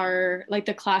typically are, like,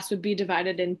 the class would be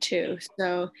divided in two.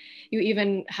 So you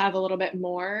even have a little bit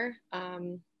more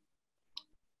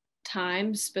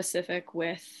time specific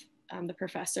with the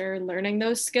professor learning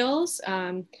those skills.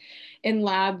 In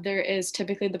lab, there is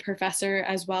typically the professor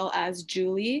as well as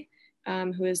Julie,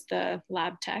 who is the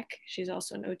lab tech. She's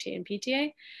also an OT and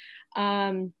PTA.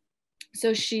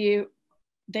 So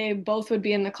they both would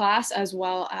be in the class as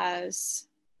well as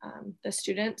the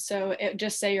student. So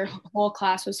just say your whole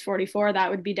class was 44, that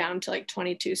would be down to like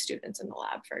 22 students in the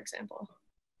lab, for example.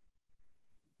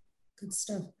 Good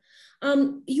stuff.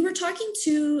 You were talking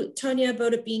to Tanya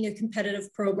about it being a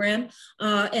competitive program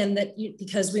and that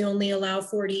because we only allow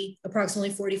approximately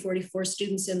 44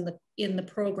 students in the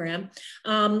program.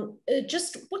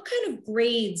 Just what kind of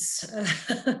grades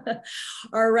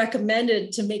are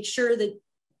recommended to make sure that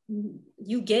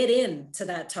you get into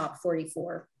that top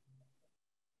 44?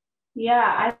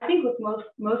 Yeah, I think with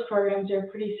most programs are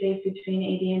pretty safe between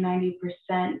 80 and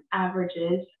 90%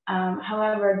 averages.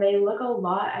 However, they look a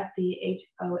lot at the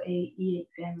HOAE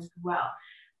exam as well.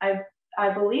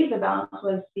 I believe the balance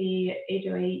was the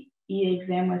HOAE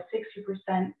exam was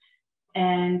 60%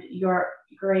 and your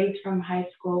grades from high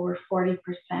school were 40%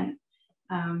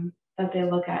 that they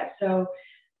look at. So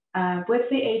with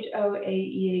the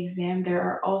HOAE exam, there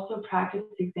are also practice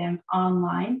exams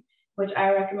online, which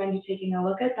I recommend you taking a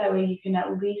look at. That way you can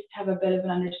at least have a bit of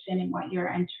an understanding what you're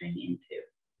entering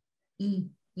into.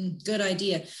 Good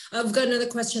idea. I've got another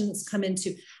question that's come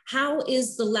into. How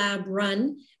is the lab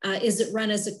run? Is it run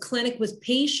as a clinic with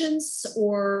patients,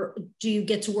 or do you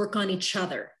get to work on each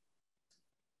other?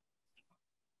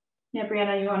 Yeah,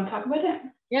 Brianna, you want to talk about it?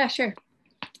 Yeah, sure.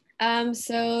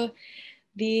 So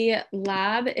the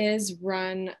lab is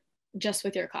run just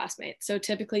with your classmates. So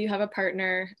typically you have a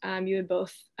partner, you would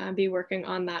both be working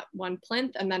on that one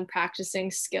plinth and then practicing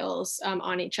skills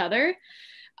on each other.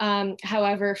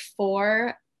 However,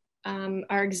 for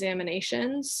our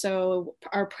examinations, so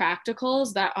our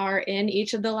practicals that are in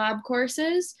each of the lab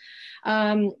courses,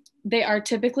 they are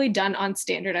typically done on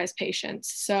standardized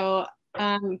patients. So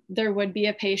there would be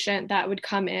a patient that would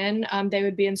come in, they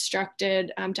would be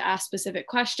instructed to ask specific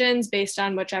questions based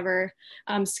on whichever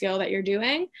skill that you're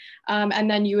doing. And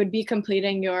then you would be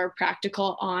completing your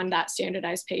practical on that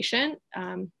standardized patient.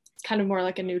 It's kind of more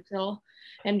like a neutral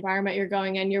environment you're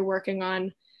going in. You're working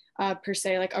on per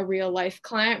se like a real life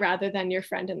client rather than your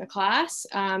friend in the class.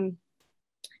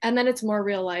 And then it's more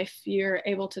real life. You're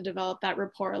able to develop that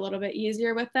rapport a little bit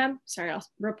easier with them. Sorry,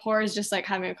 rapport is just like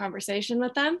having a conversation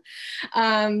with them.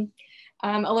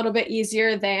 A little bit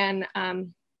easier than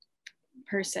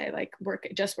per se like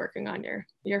just working on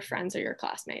your friends or your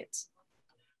classmates.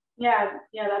 Yeah,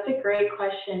 that's a great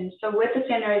question. So with the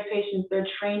standardized patients, they're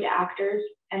trained actors,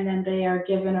 and then they are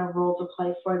given a role to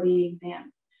play for the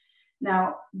exam.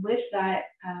 Now, with that,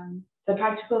 the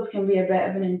practicals can be a bit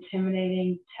of an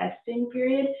intimidating testing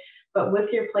period, but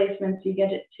with your placements, you get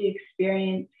to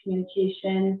experience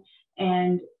communication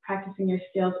and practicing your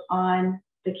skills on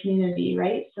the community,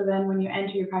 right? So then when you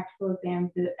enter your practical exams,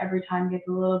 every time gets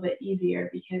a little bit easier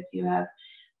because you have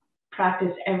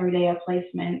practiced every day of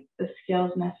placement, the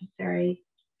skills necessary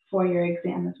for your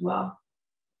exam as well.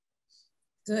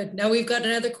 Good. Now we've got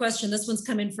another question. This one's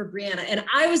coming for Brianna. And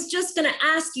I was just going to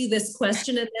ask you this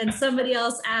question, and then somebody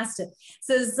else asked it. It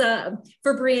says,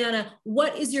 for Brianna,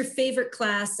 what is your favorite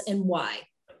class and why?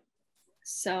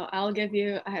 So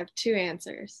I have two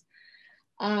answers.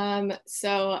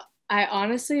 So I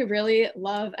honestly really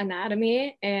love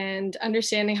anatomy and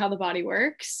understanding how the body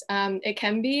works. It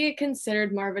can be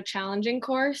considered more of a challenging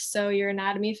course. So your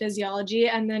anatomy, physiology,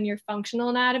 and then your functional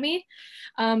anatomy.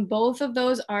 Both of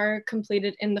those are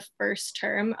completed in the first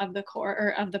term of the core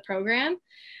or of the program.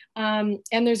 And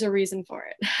there's a reason for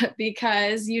it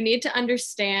because you need to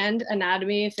understand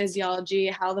anatomy, physiology,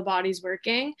 how the body's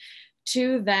working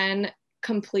to then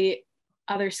complete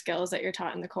other skills that you're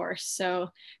taught in the course. So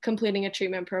completing a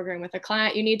treatment program with a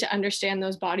client, you need to understand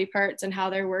those body parts and how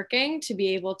they're working to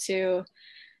be able to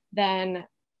then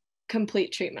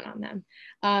complete treatment on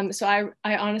them. So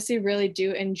I honestly really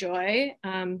do enjoy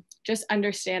just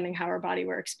understanding how our body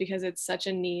works because it's such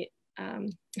a neat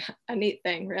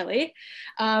thing, really.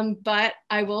 But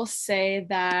I will say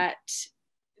that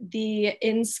the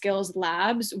in-skills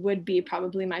labs would be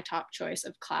probably my top choice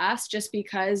of class just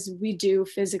because we do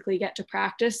physically get to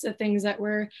practice the things that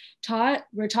we're taught.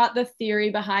 We're taught the theory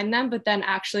behind them, but then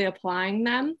actually applying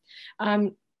them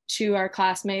to our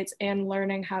classmates and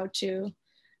learning how to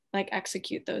like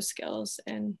execute those skills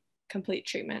and complete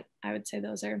treatment. I would say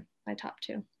those are my top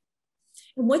two.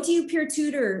 And what do you peer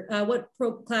tutor? What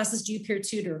classes do you peer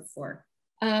tutor for?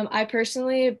 I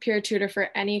personally peer tutor for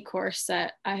any course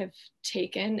that I have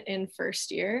taken in first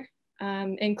year,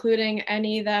 including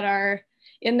any that are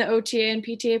in the OTA and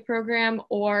PTA program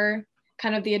or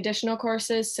kind of the additional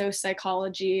courses, so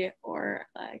psychology or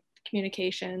like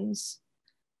communications,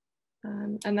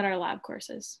 and then our lab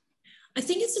courses. I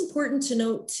think it's important to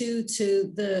note too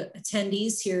to the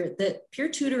attendees here that peer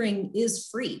tutoring is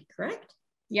free, correct?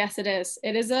 Yes, it is.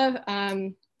 It is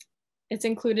it's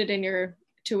included in your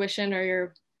tuition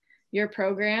or your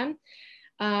program.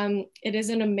 It is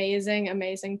an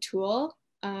amazing tool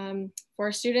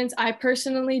for students. I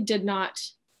personally did not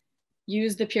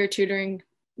use the peer tutoring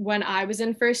when I was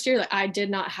in first year. Like I did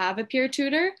not have a peer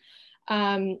tutor,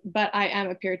 but I am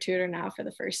a peer tutor now for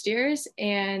the first years.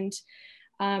 And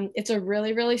it's a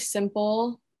really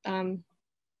simple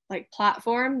like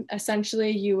platform.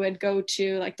 Essentially, you would go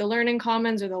to like the Learning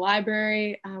Commons or the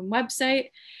library website.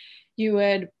 You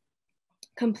would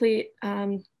complete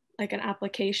like an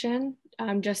application,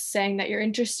 just saying that you're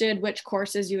interested, which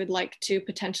courses you would like to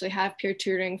potentially have peer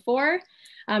tutoring for.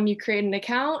 You create an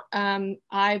account.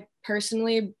 I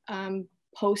personally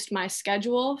post my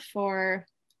schedule for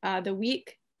the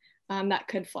week that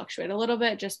could fluctuate a little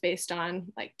bit just based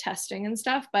on like testing and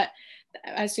stuff. But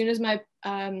as soon as my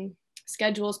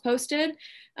schedule is posted,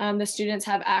 the students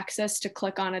have access to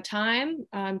click on a time.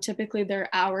 Typically they're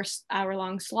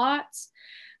hour-long slots.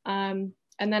 And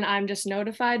then I'm just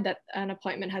notified that an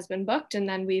appointment has been booked, and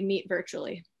then we meet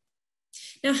virtually.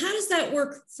 Now, how does that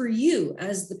work for you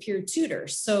as the peer tutor?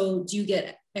 So do you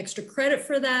get extra credit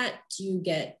for that? Do you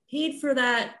get paid for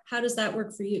that? How does that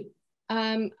work for you?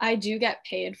 I do get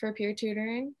paid for peer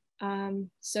tutoring.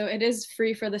 So it is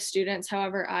free for the students.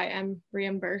 However, I am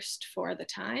reimbursed for the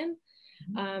time,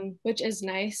 which is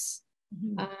nice.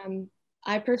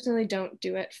 I personally don't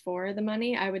do it for the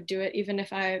money. I would do it even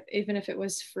if it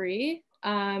was free,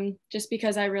 just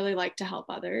because I really like to help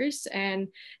others. And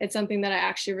it's something that I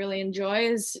actually really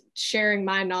enjoy, is sharing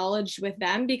my knowledge with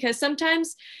them, because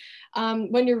sometimes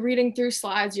when you're reading through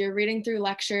slides, you're reading through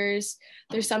lectures,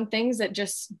 there's some things that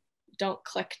just don't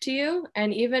click to you.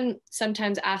 And even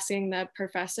sometimes asking the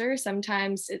professor,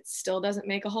 sometimes it still doesn't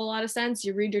make a whole lot of sense.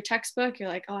 You read your textbook, you're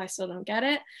like, oh, I still don't get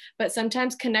it. But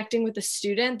sometimes connecting with the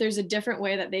student, there's a different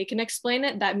way that they can explain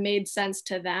it that made sense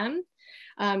to them.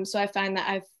 So I find that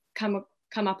I've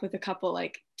come up with a couple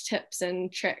like tips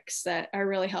and tricks that are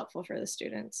really helpful for the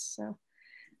students. So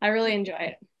I really enjoy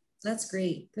it. That's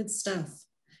great. Good stuff.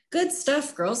 Good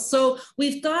stuff, girls. So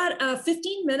we've got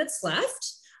 15 minutes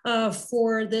left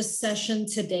for this session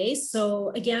today.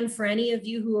 So again, for any of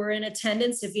you who are in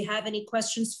attendance, if you have any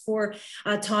questions for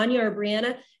Tanya or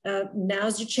Brianna,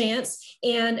 now's your chance.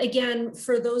 And again,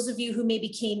 for those of you who maybe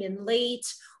came in late,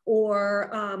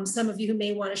 or some of you who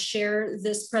may want to share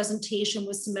this presentation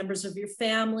with some members of your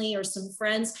family or some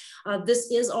friends,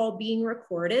 this is all being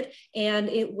recorded and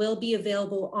it will be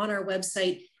available on our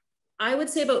website, I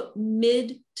would say about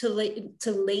mid to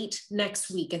late next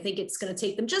week. I think it's going to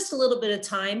take them just a little bit of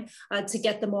time to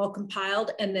get them all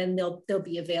compiled, and then they'll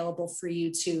be available for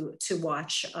you to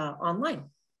watch online.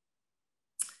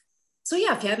 So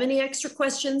yeah, if you have any extra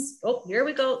questions, oh, here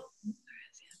we go.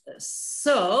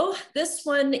 So this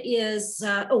one is,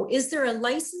 is there a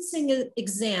licensing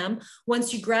exam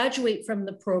once you graduate from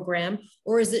the program,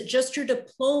 or is it just your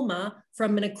diploma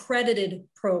from an accredited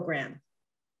program?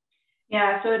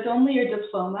 Yeah, so it's only your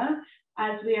diploma,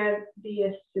 as we are the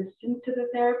assistant to the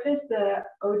therapist. The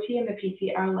OT and the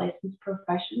PT are licensed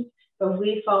professions, but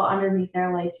we fall underneath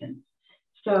their license.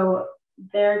 So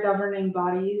their governing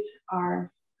bodies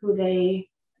are who they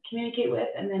communicate with,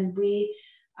 and then we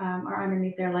are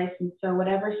underneath their license. So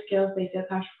whatever skills they feel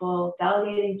comfortable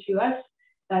delegating to us,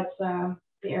 that's the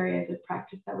areas of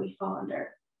practice that we fall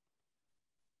under.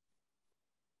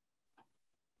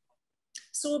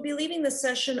 So we'll be leaving the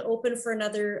session open for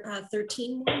another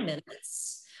 13 more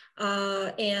minutes.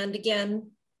 And again,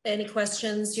 any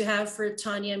questions you have for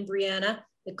Tanya and Brianna,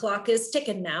 the clock is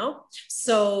ticking now.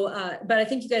 So, but I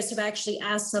think you guys have actually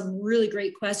asked some really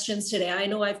great questions today. I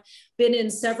know I've been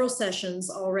in several sessions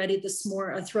already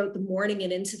throughout the morning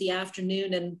and into the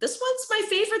afternoon, and this one's my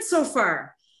favorite so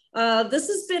far. This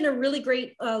has been a really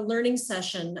great learning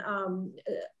session.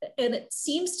 And it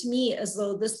seems to me as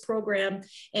though this program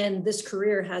and this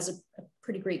career has a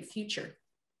pretty great future.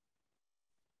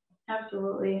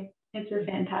 Absolutely. It's a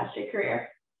fantastic career.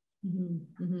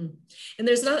 Mm-hmm, mm-hmm. And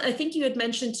there's not, I think you had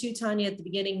mentioned too, Tanya, at the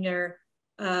beginning there,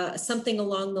 something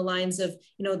along the lines of,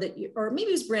 or maybe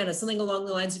it was Brianna, something along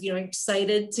the lines of,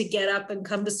 excited to get up and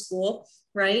come to school,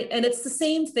 right? And it's the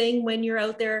same thing when you're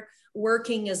out there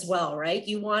working as well, right?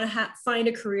 You want to find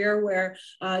a career where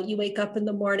you wake up in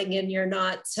the morning and you're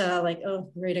not like,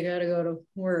 oh, great, I gotta go to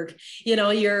work.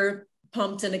 You're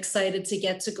pumped and excited to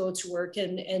get to go to work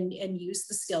and use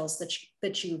the skills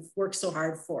that you've worked so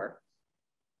hard for.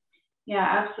 Yeah,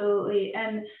 absolutely.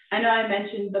 And I know I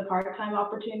mentioned the part-time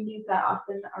opportunities that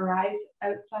often arise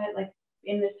outside, like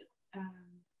in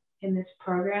this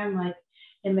program, like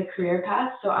in the career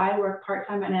path. So I work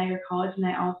part-time at Niagara College, and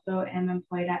I also am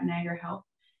employed at Niagara Health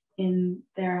in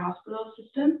their hospital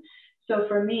system. So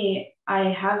for me,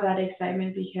 I have that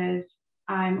excitement because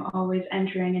I'm always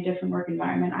entering a different work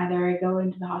environment. Either I go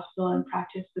into the hospital and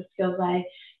practice the skills I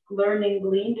learned and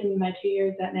gleaned in my 2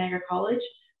 years at Niagara College,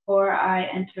 or I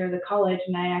enter the college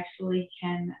and I actually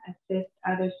can assist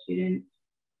other students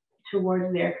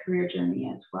towards their career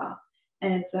journey as well.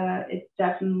 And it's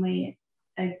definitely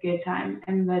a good time,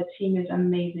 and the team is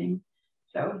amazing.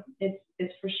 So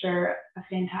it's for sure a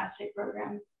fantastic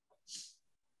program.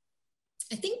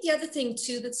 I think the other thing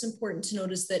too that's important to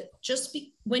note is that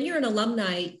when you're an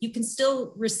alumni, you can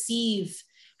still receive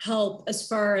help as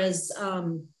far as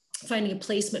finding a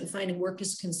placement and finding work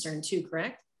is concerned too,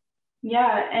 correct?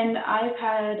 Yeah, and I've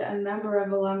had a number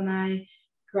of alumni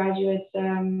graduates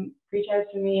reach out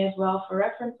to me as well for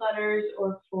reference letters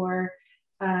or for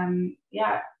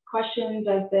questions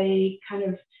as they kind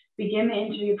of begin the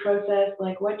interview process,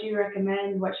 like what do you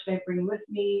recommend? What should I bring with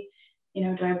me? You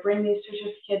know, do I bring these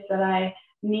certificates that I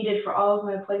needed for all of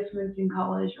my placements in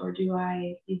college, or do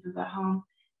I leave them at home?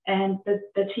 And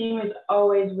the team is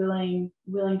always willing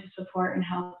to support and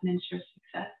help and ensure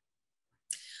success.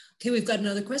 Okay, we've got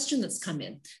another question that's come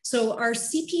in. So are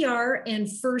CPR and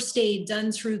first aid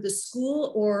done through the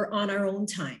school or on our own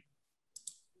time?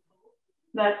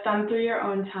 That's done through your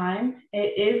own time.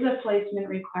 It is a placement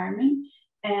requirement.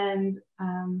 And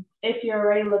if you're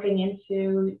already looking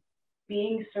into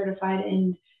being certified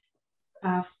in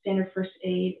standard first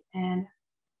aid and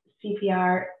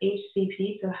CPR,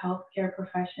 HCP, so healthcare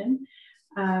profession,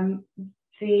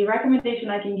 the recommendation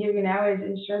I can give you now is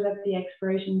ensure that the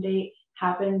expiration date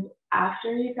happens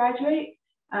after you graduate.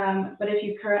 But if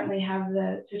you currently have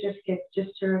the certificate,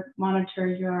 just to monitor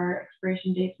your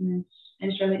expiration dates and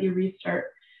ensure that you restart.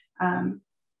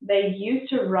 They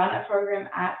used to run a program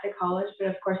at the college, but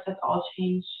of course that's all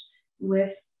changed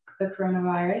with the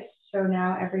coronavirus. So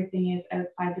now everything is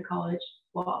outside the college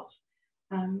walls.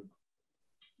 So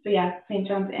yeah, St.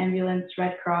 John's Ambulance,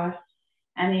 Red Cross,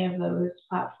 any of those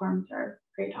platforms are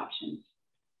great options.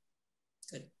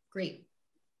 Good, great.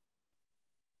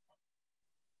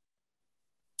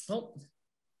 Oh,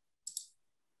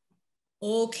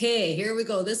 okay, here we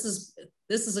go. This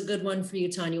is a good one for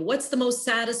you, Tanya. What's the most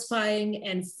satisfying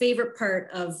and favorite part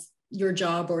of your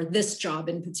job, or this job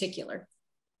in particular?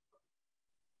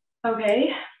 Okay,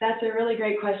 that's a really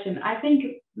great question. I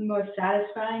think the most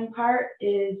satisfying part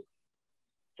is,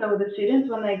 so the students,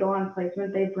 when they go on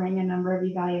placement, they bring a number of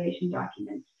evaluation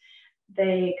documents.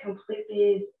 They complete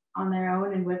these on their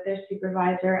own and with their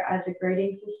supervisor as a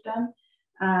grading system.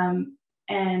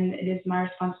 And it is my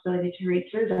responsibility to read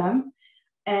through them.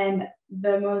 And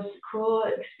the most cool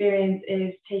experience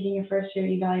is taking a first year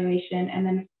evaluation and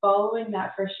then following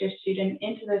that first year student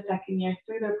into their second year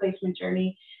through their placement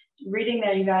journey, reading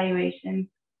their evaluations,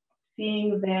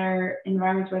 seeing their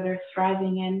environments where they're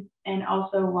thriving in, and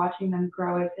also watching them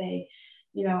grow as they,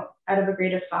 you know, out of a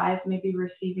grade of 5, maybe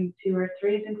receiving 2 or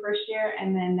 3s in first year,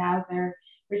 and then now they're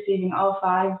receiving all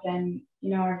 5s and,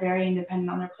 you know, are very independent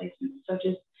on their placements. So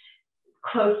just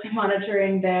closely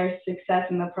monitoring their success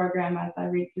in the program as I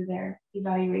read through their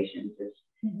evaluations.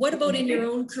 What about in your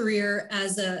own career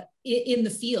in the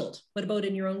field? What about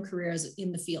in your own career as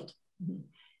in the field? Mm-hmm.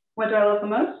 What do I love the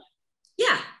most?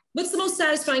 Yeah. What's the most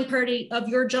satisfying part of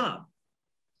your job?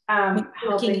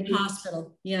 Working in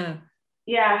hospital. Yeah.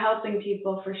 Yeah, helping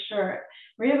people for sure.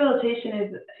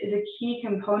 Rehabilitation is a key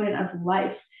component of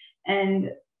life,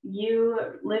 and you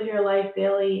live your life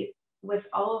daily with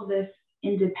all of this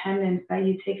independence that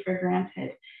you take for granted.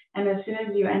 And as soon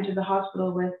as you enter the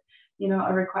hospital with, you know,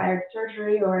 a required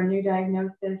surgery or a new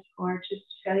diagnosis or just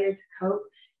failure to cope,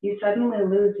 you suddenly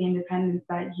lose the independence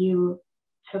that you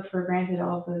took for granted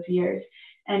all of those years.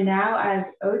 And now as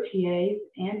OTAs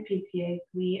and PTAs,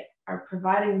 we are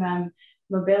providing them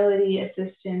mobility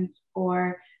assistance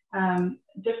or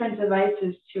different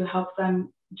devices to help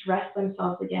them dress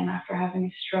themselves again after having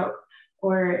a stroke,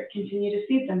 or continue to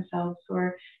feed themselves,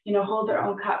 or, you know, hold their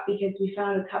own cup, because we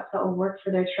found a cup that will work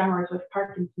for their tremors with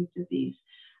Parkinson's disease.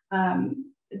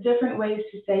 Different ways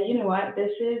to say, you know what,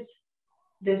 this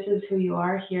is who you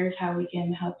are. Here's how we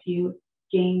can help you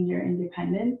gain your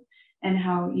independence and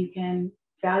how you can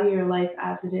value your life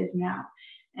as it is now.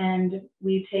 And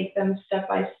we take them step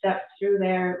by step through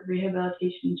their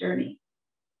rehabilitation journey.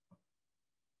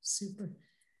 Super.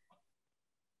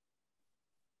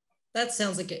 That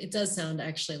sounds like it does sound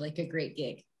actually like a great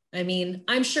gig. I mean,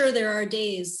 I'm sure there are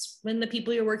days when the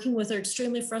people you're working with are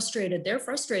extremely frustrated. They're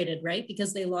frustrated, right?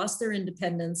 Because they lost their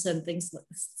independence and things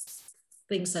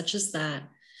such as that.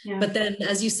 Yeah. But then,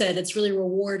 as you said, it's really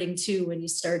rewarding too when you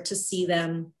start to see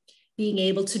them being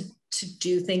able to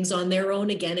do things on their own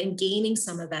again and gaining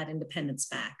some of that independence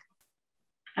back.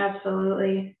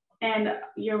 Absolutely. And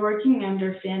you're working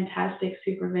under fantastic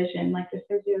supervision, like the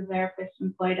physiotherapist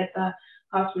employed at the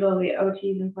hospital, the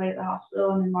OTs employed at the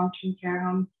hospital and in long-term care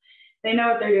homes. They know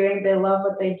what they're doing, they love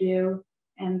what they do,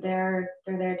 and they're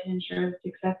there to ensure the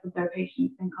success of their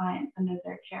patients and clients under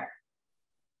their care.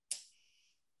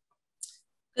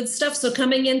 Good stuff. So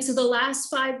coming into the last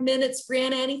 5 minutes,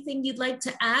 Brianna, anything you'd like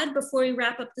to add before we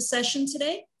wrap up the session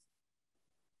today?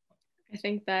 I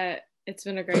think that it's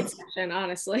been a great session,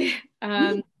 honestly.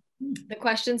 The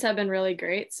questions have been really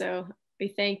great. So we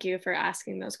thank you for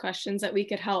asking those questions that we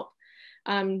could help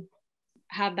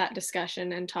have that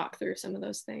discussion and talk through some of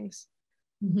those things.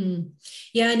 Mm-hmm.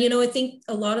 Yeah. And, you know, I think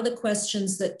a lot of the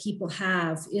questions that people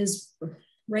have is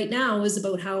right now is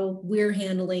about how we're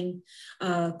handling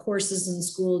courses in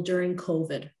school during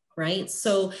COVID, right?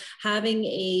 So having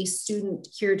a student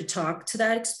here to talk to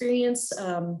that experience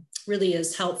really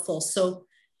is helpful. So,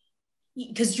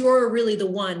 because you're really the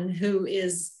one who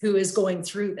is going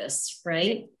through this,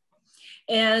 right?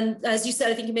 And as you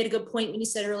said, I think you made a good point when you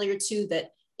said earlier too,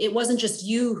 that it wasn't just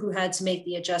you who had to make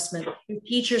the adjustment, your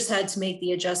teachers had to make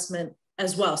the adjustment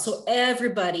as well. So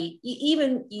everybody,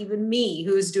 even me,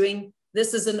 who is doing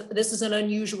this is an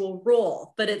unusual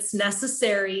role, but it's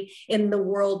necessary in the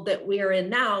world that we are in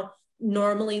now.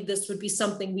 Normally, this would be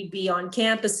something we'd be on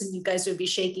campus and you guys would be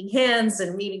shaking hands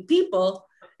and meeting people.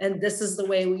 And this is the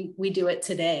way we do it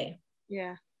today.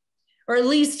 Yeah. Or at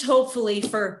least hopefully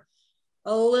for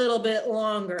a little bit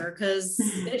longer, because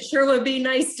it sure would be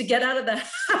nice to get out of the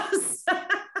house.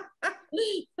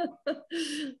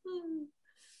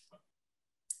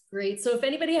 Great. So if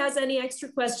anybody has any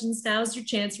extra questions, now's your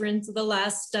chance. We're into the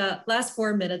last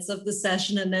 4 minutes of the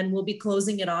session, and then we'll be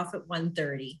closing it off at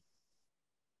 1:30.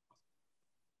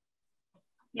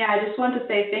 Yeah, I just want to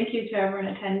say thank you to everyone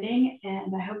attending,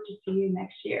 and I hope to see you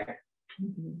next year.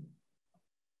 Mm-hmm.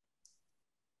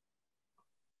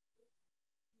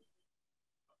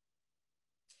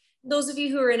 Those of you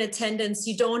who are in attendance,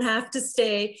 you don't have to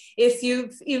stay. If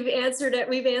you've answered it,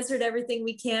 we've answered everything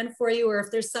we can for you, or if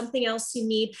there's something else you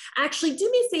need. Actually, do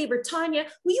me a favor, Tanya,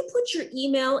 will you put your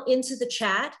email into the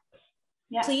chat?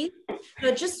 Yeah. Please,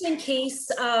 just in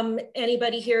case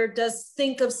anybody here does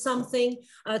think of something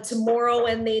tomorrow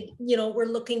and we're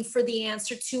looking for the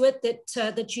answer to it,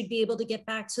 that you'd be able to get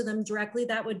back to them directly.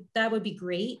 That would be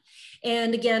great.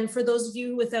 And again, for those of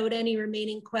you without any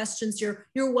remaining questions, you're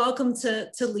welcome to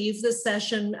leave the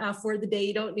session for the day.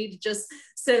 You don't need to just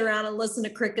sit around and listen to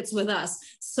crickets with us.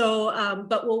 So,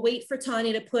 but we'll wait for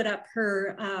Tanya to put up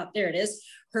her, there it is,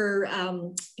 her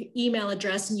email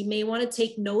address, and you may want to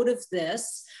take note of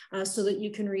this so that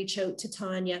you can reach out to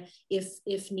Tanya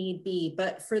if need be.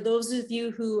 But for those of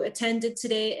you who attended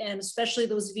today, and especially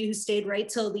those of you who stayed right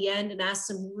till the end and asked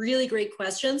some really great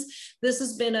questions, this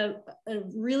has been a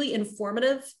really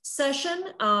informative session.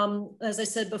 As I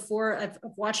said before, I've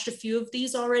watched a few of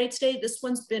these already today. This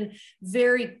one's been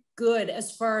very good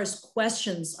as far as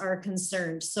questions are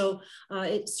concerned. So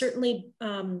it certainly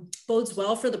bodes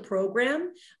well for the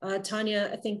program. Tanya,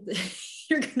 I think that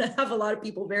you're going to have a lot of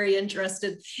people very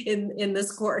interested in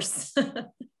this course.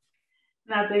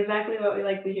 That's exactly what we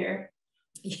like to hear.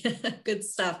 Yeah, good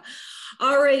stuff.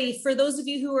 Alrighty, for those of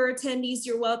you who are attendees,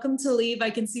 you're welcome to leave. I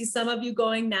can see some of you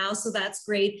going now, so that's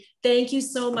great. Thank you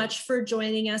so much for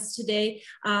joining us today.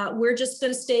 We're just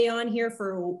going to stay on here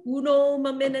for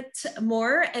a minute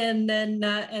more, and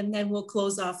then we'll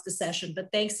close off the session.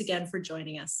 But thanks again for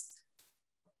joining us.